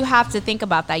 And you have to think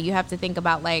about that. You have to think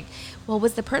about, like, well,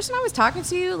 was the person I was talking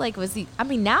to, like, was he, I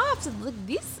mean, now I have to look,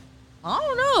 these, I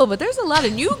don't know, but there's a lot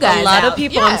of new guys A lot out. of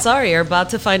people, Yeah. I'm sorry, are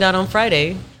about to find out on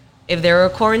Friday if they're a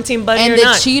quarantine buddy And or the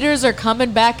not. cheaters are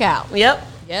coming back out. Yep.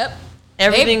 Yep.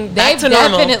 Everything back they've to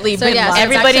normal. definitely So, been yeah, like,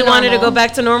 Everybody back to wanted to normal. go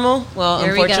back to normal. Well, Here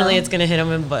we unfortunately, go. it's going to hit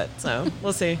them in the butt. So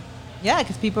we'll see. Yeah,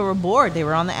 because people were bored. They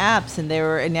were on the apps, and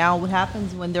now what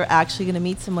happens when they're actually going to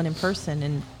meet someone in person,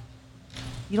 and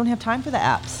you don't have time for the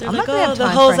apps. They're I'm like, not going to oh, have the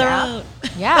time holes for an are app.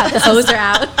 out. yeah, this Those is, are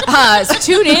out.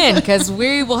 tune in because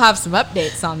we will have some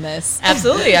updates on this.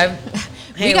 Absolutely.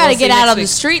 We got to get out on the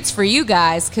streets for you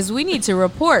guys because we need to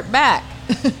report back.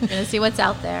 Gonna see what's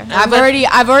out there. I've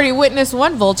already witnessed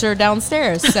one vulture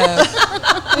downstairs, so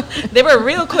They were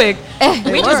real quick.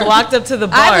 We just walked up to the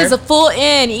bar. I was a full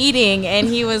in eating, and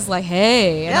he was like,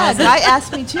 "Hey," and I Yeah, was the guy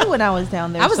asked me too when I was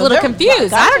down there. I was So a little they're-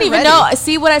 confused. guys I don't are even ready. know.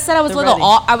 See what I said? I was They're a little.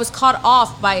 ready. I was caught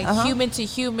off by Uh-huh. human to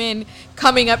human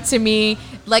coming up to me.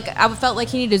 Like I felt like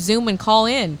he needed to zoom and call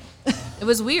in. It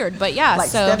was weird, but yeah. Like,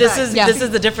 so step This back. is Yeah. this is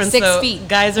the difference. 6 so feet.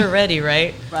 Guys are ready,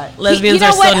 right? Right. Lesbians You know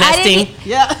are still what? I nesting. didn't-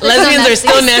 Yeah. Lesbians are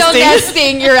still Still nesting.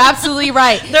 nesting. You're absolutely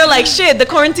right. They're like, shit, the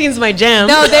quarantine's my jam.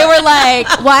 No, they were like,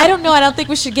 well, I don't know. I don't think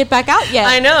we should get back out yet.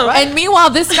 I know. And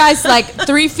meanwhile, this guy's like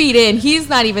 3 feet in. He's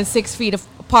not even 6 feet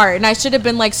apart. And I should have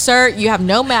been like, sir, you have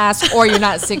no mask or you're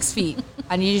not 6 feet.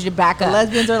 I need you to back The up.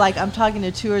 lesbians are like, I'm talking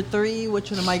to 2 or 3.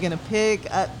 Which one am I going to pick?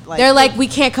 They're like, we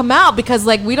can't come out because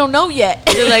like we don't know yet.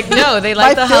 You're like, no, they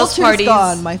like my the house filter's parties.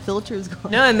 gone. My filter's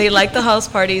gone. No, and they like the house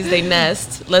parties. They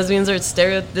nest. Lesbians are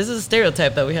This is a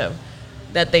stereotype that we have,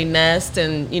 that they nest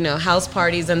and house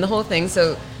parties and the whole thing.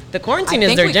 So the quarantine I is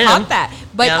think their we jam. caught that.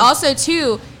 But Yeah. also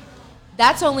too,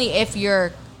 that's only if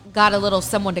you're got a little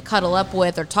someone to cuddle up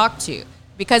with or talk to.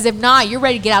 Because if not, you're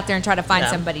ready to get out there and try to find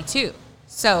Yeah. somebody too.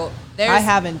 So there's I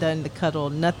haven't done the cuddle,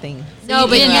 nothing. no, you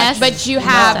but didn't you, nest? but you No,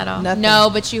 have at all. Nothing. no,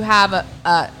 but you have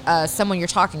a someone you're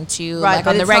talking to Right, like but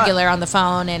on the it's not- regular on the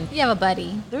phone You have a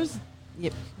buddy. There's,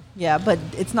 yeah, but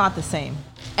it's not the same.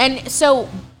 and so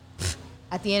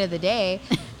at the end of the day,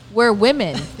 we're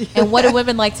women, and what do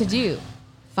women like to do?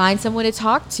 Find someone to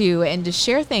talk to and to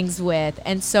share things with.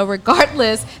 And so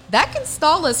regardless, that can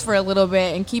stall us for a little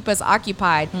bit and keep us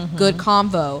occupied. Good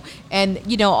convo and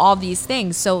all these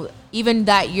things. So even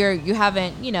that you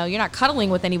haven't, you're not cuddling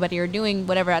with anybody or doing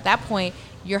whatever at that point,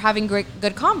 you're having good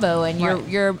convo and Right.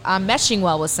 you're meshing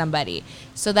well with somebody.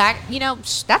 So that,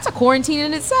 that's a quarantine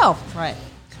in itself. Right.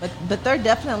 But they're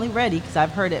definitely ready because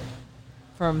I've heard it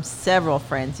from several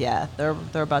friends. Yeah, they're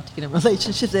about to get in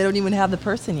relationships. They don't even have the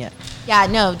person yet. Yeah,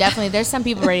 no, definitely. There's some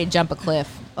people ready to jump a cliff.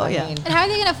 Oh, yeah. And how are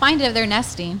they gonna find it if they're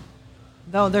nesting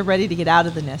No, they're ready to get out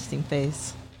of the nesting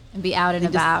phase. and be out and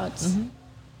They just- about?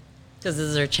 Because this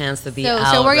is our chance to be So,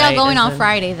 out. so where y'all right? going on Isn't-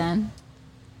 Friday then?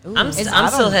 Ooh, I'm I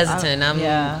still don't- hesitant. I'm You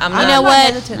not, know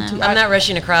what? hesitant to- I'm not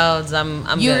rushing to crowds. I'm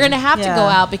You're good. going to have to go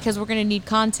Yeah. out because we're going to need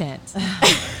content.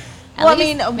 At Well, I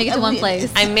least mean, make it to one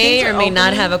place. I may Things or are may not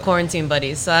opening. have a quarantine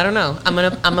buddy, so I don't know.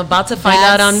 I'm about to find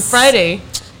out on That's- Friday.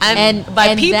 And by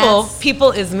and people, that's-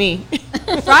 people is me.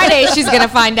 Friday, she's gonna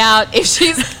find out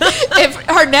if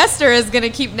her nester is gonna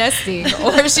keep nesting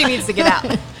or if she needs to get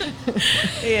out.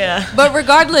 Yeah. But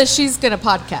regardless, she's gonna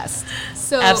podcast.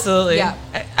 So Absolutely. yeah.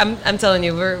 I'm telling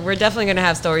you, we're definitely going to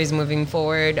have stories moving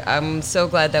forward. I'm so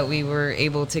glad that we were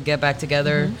able to get back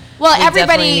together. Well, We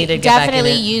everybody need to get back in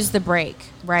definitely it. used the break,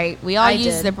 right? We all I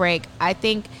used did. the break. I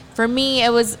think for me, it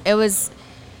was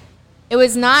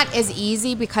not as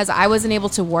easy because I wasn't able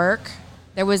to work.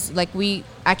 There was like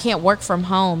I can't work from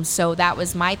home, so that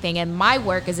was my thing. And my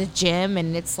work is a gym,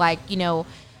 and it's like 2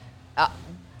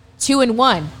 in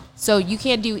 1. So you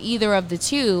can't do either of the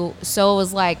two. So it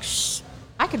was like,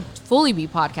 I could fully be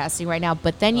podcasting right now.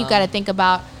 But then you got to think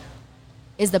about,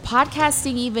 is the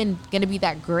podcasting even going to be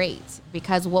that great?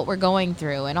 Because what we're going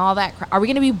through and all that, are we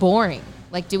going to be boring?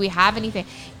 Like, do we have anything?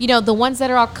 The ones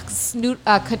that are all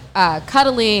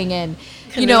cuddling and,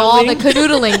 all the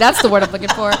canoodling. That's the word I'm looking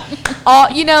for.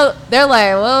 They're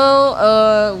like,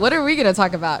 well, what are we going to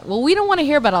talk about? Well, we don't want to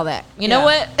hear about all that. You know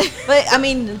Yeah. what? But I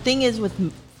mean, the thing is,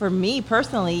 for me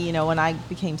personally, when I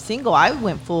became single, I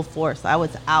went full force. I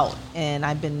was out, and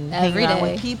I've been Every hanging out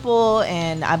day. with people,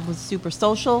 and I was super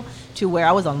social to where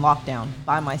I was on lockdown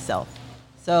by myself.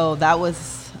 So that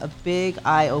was a big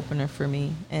eye opener for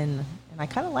me, and I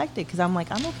kind of liked it because I'm like,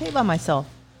 I'm okay by myself.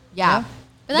 Yeah.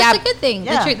 But that's a good thing.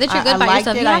 Yeah, That you're good I by liked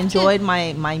yourself. it. You I have to- enjoyed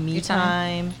my me your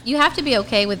time. time. You have to be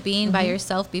okay with being by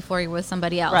yourself before you're with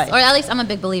somebody else. Right. Or at least I'm a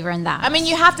big believer in that. I mean,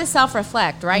 you have to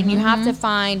self-reflect, right? And you have to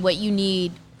find what you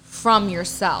need from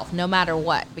yourself, no matter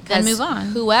what. Because move on.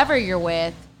 whoever you're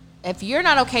with, if you're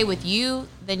not okay with you,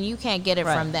 then you can't get it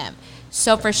Right. from them.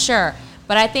 So for sure.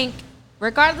 But I think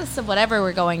regardless of whatever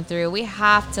we're going through, we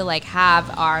have to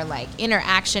have our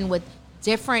interaction with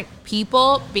different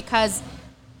people, because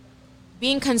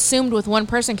being consumed with one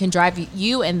person can drive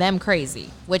you and them crazy,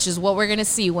 which is what we're going to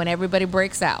see when everybody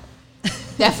breaks out.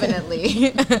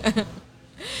 Definitely.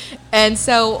 And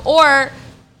so, or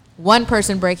one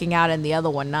person breaking out and the other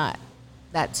one not.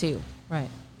 That too. Right.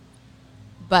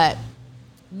 But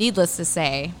needless to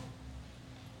say,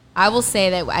 I will say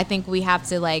that I think we have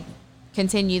to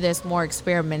continue this more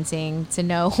experimenting to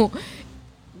know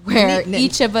where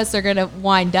each of us are going to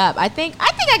wind up. I think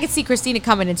I could see Christina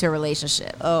coming into a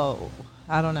relationship. Oh,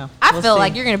 I don't know. I We'll feel see.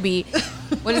 like you're going to be,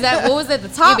 what is that? What was it? The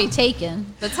you'll top? be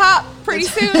taken. The top pretty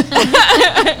soon.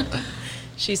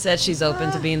 She said she's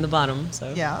open to being the bottom.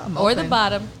 So Yeah. I'm Or the open.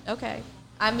 bottom. Okay.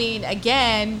 I mean,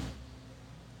 again,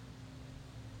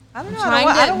 I don't know. trying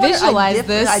I to don't wanna- visualize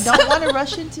this. I don't want to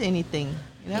rush into anything.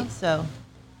 So.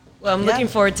 Well, I'm Yeah. looking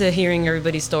forward to hearing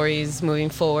everybody's stories moving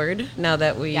forward. Now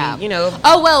that we,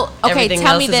 Oh well, okay. everything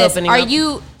Tell else me is this: opening Are up.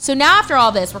 you so now after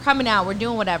all this? We're coming out. We're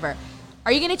doing whatever.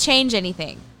 Are you going to change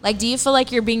anything? Do you feel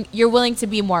like you're willing to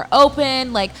be more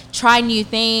open, try new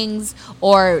things,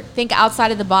 or think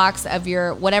outside of the box of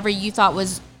your whatever you thought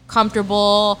was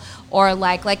comfortable, or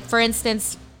like for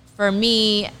instance, for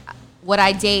me, would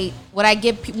I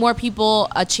give more people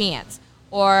a chance,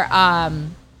 or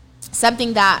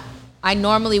something that I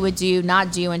normally would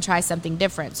not do, and try something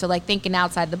different. So thinking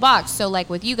outside the box. So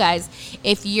with you guys,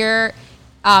 if you're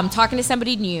talking to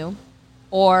somebody new,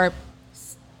 or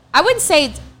I wouldn't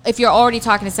say if you're already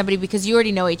talking to somebody because you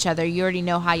already know each other, you already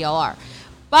know how y'all are.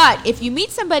 But if you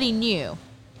meet somebody new,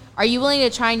 are you willing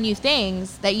to try new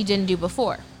things that you didn't do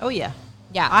before? Oh yeah.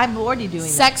 Yeah. I'm already doing that.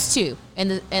 Sex too in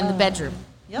the bedroom.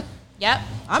 Yep. Yep.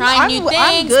 I'm- Trying I'm- new I'm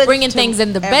things, good bringing to things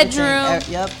in the everything. bedroom.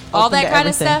 Yep. All Open that to kind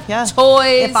of everything. stuff. Yeah.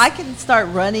 Toys. If I can start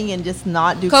running and just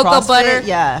not do Cocoa CrossFit, butter.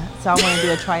 yeah. So I want to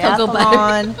do a Cocoa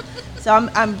butter. triathlon. So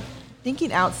I'm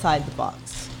thinking outside the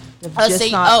box. Of Oh, just so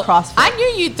not CrossFit. I knew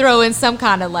you'd throw in some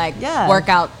kind of Yeah.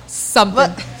 workout something.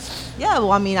 But yeah,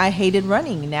 well, I mean, I hated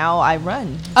running. Now I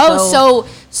run.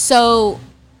 So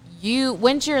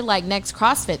when's your next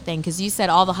CrossFit thing? Because you said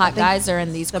all the hot guys are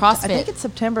in these CrossFit. I think it's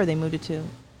September they moved it to.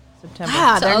 September.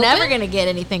 Ah, To they're open? never gonna get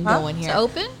anything Huh? going here. To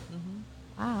open?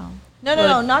 Wow.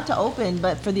 No, not to open,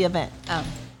 but for the event. Oh.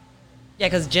 Yeah,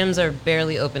 because gyms are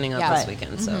barely opening up Yeah. this Right.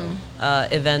 weekend. So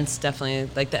events definitely,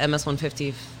 like the MS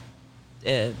 150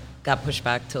 got pushed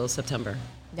back till September.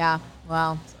 Yeah.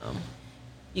 Well.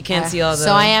 You can't see all the.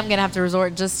 So I am gonna have to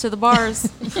resort just to the bars.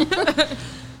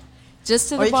 Just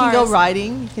to Or the you bars. can go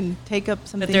riding. You can take up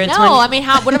something. they're No, 20 I mean,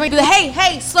 what am I doing?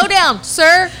 Hey, slow down,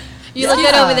 sir. You look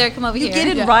good over there. Come over you here. get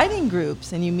in Yeah. riding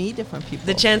groups and you meet different people.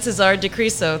 The chances are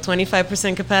decreased, so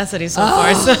 25% capacity so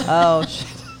far. So. Oh shit.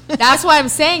 That's why I'm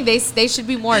saying they should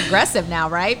be more aggressive now,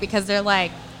 right? Because they're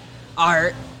like,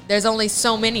 art. There's only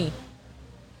so many.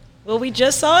 Well, we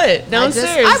just saw it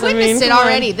downstairs. I witnessed it come on.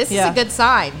 already. This is Yeah. a good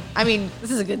sign. I mean, This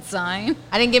is a good sign.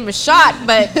 I didn't give him a shot,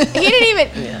 but he didn't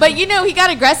even. But you know, he got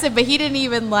aggressive, but he didn't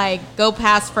even like go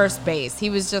past first base. He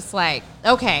was just like,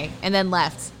 okay, and then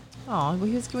left. Oh, well,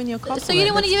 he was giving you a compliment. So you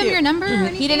didn't want to That's give him cute. your number or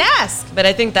anything? He didn't ask. But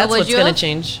I think that's would what's you going to have?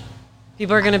 change.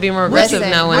 People are going to be more aggressive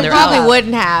Listen, now when I they're probably out.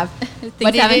 wouldn't have,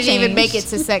 but he haven't didn't even make it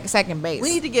changed. to second base. We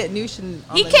need to get Nushin.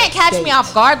 on He the can't next catch date. me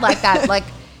off guard like that. Like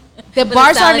the With a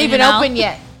bars salad aren't in even your mouth. open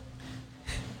yet.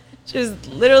 She's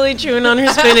literally chewing on her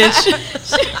spinach.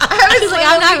 He's like,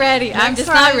 I'm not ready. I'm Next just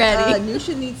not time, ready.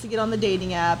 Nushin needs to get on the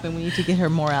dating app, and we need to get her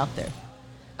more out there.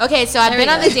 Okay, so I've There been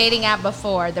we on go. the dating app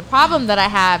before. The problem that I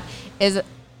have is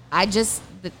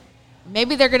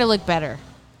maybe they're gonna look better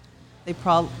They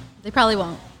probably. They probably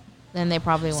won't. than they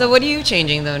probably won't. So what are you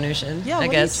changing though, Nushin? Yeah, I what are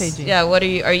you guess. changing? Yeah, what are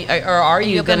you? Are you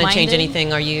going to change open-minded?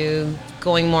 anything? Are you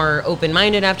going more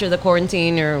open-minded after the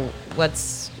quarantine, or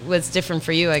what's different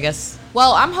for you? I guess.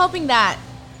 Well, I'm hoping that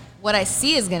what I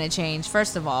see is going to change,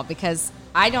 first of all, because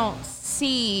I don't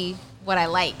see what I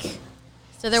like.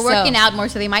 So they're So- working out more,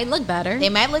 so they might look better. They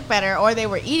might look better, or they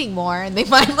were eating more and they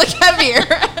might look heavier.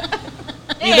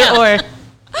 Either or.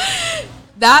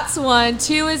 That's one.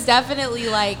 Two is definitely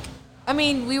like, I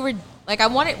mean, we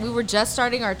were just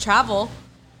starting our travel,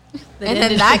 and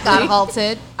then that got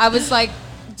halted. I was like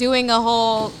doing a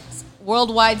whole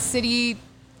worldwide city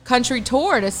country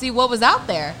tour to see what was out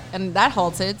there, and that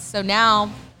halted. So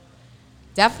now,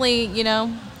 definitely, I You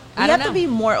don't have know. to be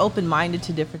more open-minded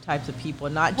to different types of people,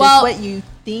 not just Well- what you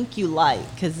think you like,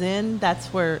 because then that's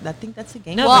where I think that's a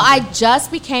game. No, Well, but- I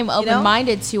just became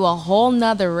open-minded to a whole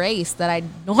nother race that I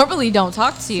normally don't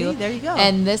talk to. See, there you go.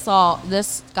 And this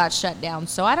got shut down,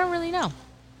 so I don't really know.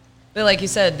 But like you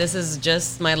said, this is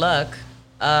just my luck.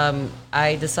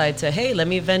 I decide to, hey, let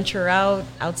me venture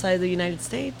outside the United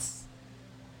States.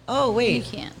 Oh You wait,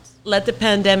 can't. let the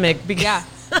pandemic begin. Yeah.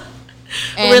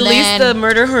 And Release then- the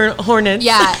murder hornets.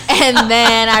 Yeah, and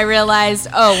then I realized,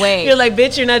 oh wait, You're like,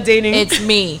 bitch, you're not dating. it's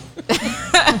me.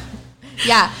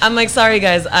 Yeah, I'm like, sorry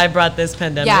guys, I brought this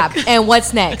pandemic. yeah. And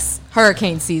what's next?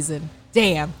 Hurricane season.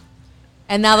 Damn.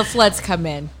 And now the floods come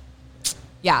in.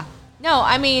 Yeah. No,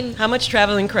 I mean, How much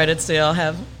traveling credits do y'all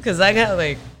have? Because I got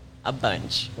like a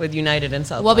bunch with United and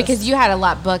Southwest. well, because you had a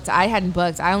lot booked. I hadn't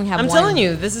booked. I only have I'm one. telling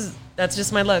you, that's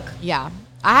just my luck. Yeah.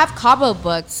 I have Cabo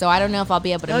booked, so I don't know if I'll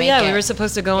be able to Oh make yeah, it. we were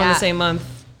supposed to go in Yeah. the same month.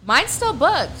 Mine's still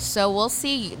booked, so we'll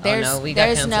see. no, we got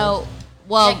there's no. canceled.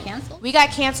 Well, You got canceled? we got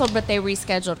canceled, but they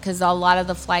rescheduled because a lot of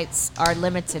the flights are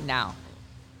limited now.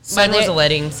 So Mine was they- a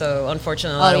wedding, so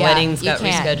unfortunately, a lot of weddings got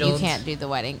rescheduled. You can't do the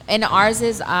wedding. And ours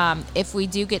is, if we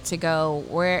do get to go,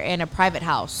 we're in a private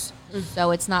house.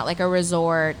 So it's not like a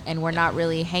resort, and we're not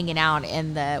really hanging out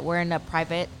we're in a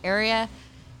private area.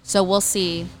 So we'll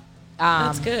see.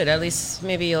 That's good. At least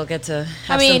maybe you'll get to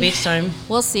have I mean, some beach time.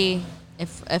 We'll see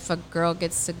if a girl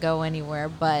gets to go anywhere,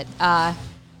 but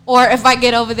or if I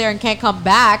get over there and can't come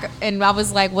back. And I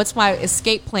was like, what's my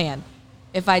escape plan?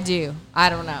 If I do, I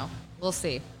don't know. We'll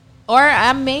see. Or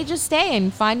I may just stay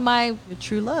and find my. Your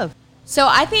true love. So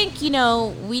I think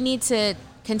we need to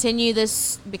continue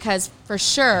this because for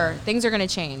sure things are going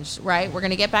to change, right? We're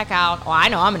going to get back out. Oh, I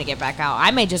know I'm going to get back out.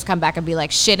 I may just come back and be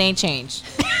like, shit ain't changed.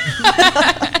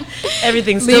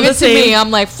 Everything's still Leave the it to same. me.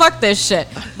 I'm like, fuck this shit.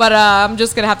 But I'm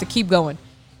just gonna have to keep going.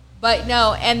 But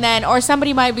no, and then or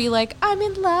somebody might be like, I'm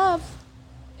in love.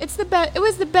 It's the best. It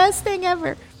was the best thing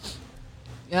ever.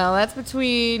 That's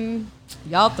between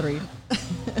y'all three.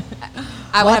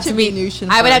 I would Watch have to it be meet. Nushin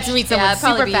I would have first. to meet someone Yeah, it'd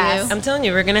probably super be fast. you. I'm telling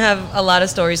you, we're gonna have a lot of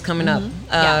stories coming up.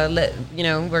 Mm-hmm.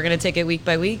 Yeah. We're gonna take it week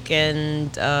by week,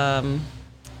 and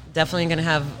definitely gonna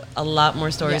have a lot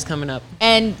more stories Yeah. coming up.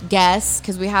 And guests,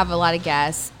 because we have a lot of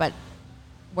guests, but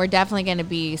we're definitely going to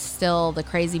be still the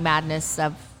crazy madness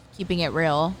of keeping it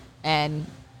real and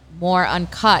more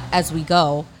uncut as we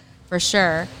go, for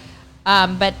sure.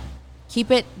 But keep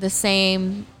it the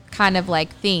same kind of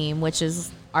like theme, which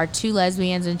is our 2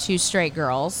 lesbians and 2 straight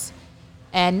girls.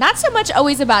 And not so much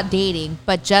always about dating,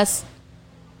 but just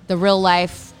the real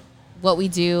life, what we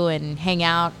do and hang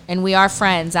out. And we are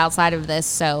friends outside of this,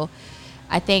 so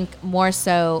I think more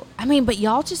so. I mean, but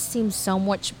y'all just seem so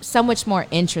much more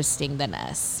interesting than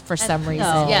us for some reason.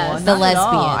 No, Yes. The not at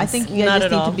all. lesbians. I think you Not guys at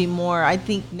just need all. to be more. I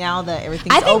think now that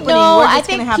everything's I think opening, no. we're I just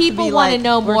gonna think have to people be want to like,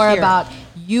 know we're more here. about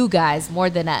you guys more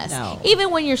than us. No.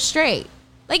 Even when you're straight,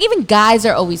 like even guys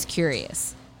are always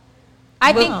curious.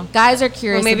 I Well- think guys are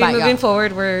curious Well, maybe about moving y'all.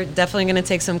 forward, we're definitely gonna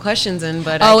take some questions in.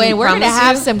 But Oh, I can and we're gonna promise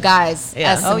have you- some guys.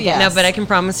 Yeah. As some Oh, yeah. No, guests. but I can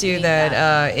promise you Think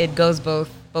that it goes both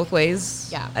ways.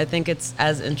 Yeah. I think it's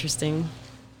as interesting.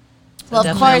 Well, of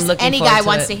definitely I'm course, looking any forward guy to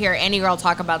wants it. to hear any girl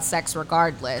talk about sex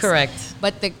regardless. Correct.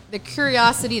 But the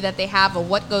curiosity that they have of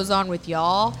what goes on with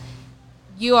y'all,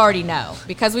 you already know.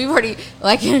 Because we've already,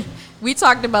 like, we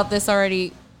talked about this already,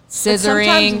 But scissoring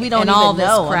sometimes we don't and even all this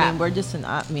know. crap. I mean, we're just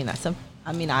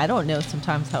I don't know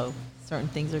sometimes how certain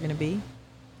things are going to be.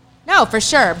 No, for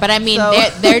sure. But I mean, So-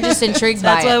 they're just intrigued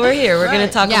by That's why it. we're here. We're going Right.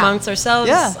 to talk Yeah. amongst ourselves.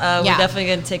 Yeah. We're Yeah. definitely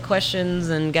going to take questions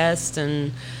and guests,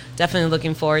 and definitely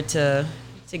looking forward to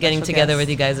getting Special together guests. with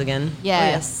you guys again.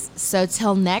 Yes. So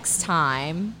till next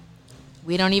time,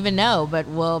 we don't even know, but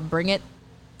we'll bring it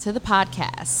to the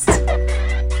podcast.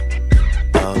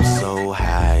 Up so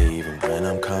high, even when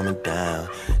I'm coming down.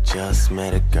 Just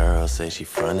met a girl, say she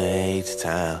from the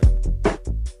H-Town.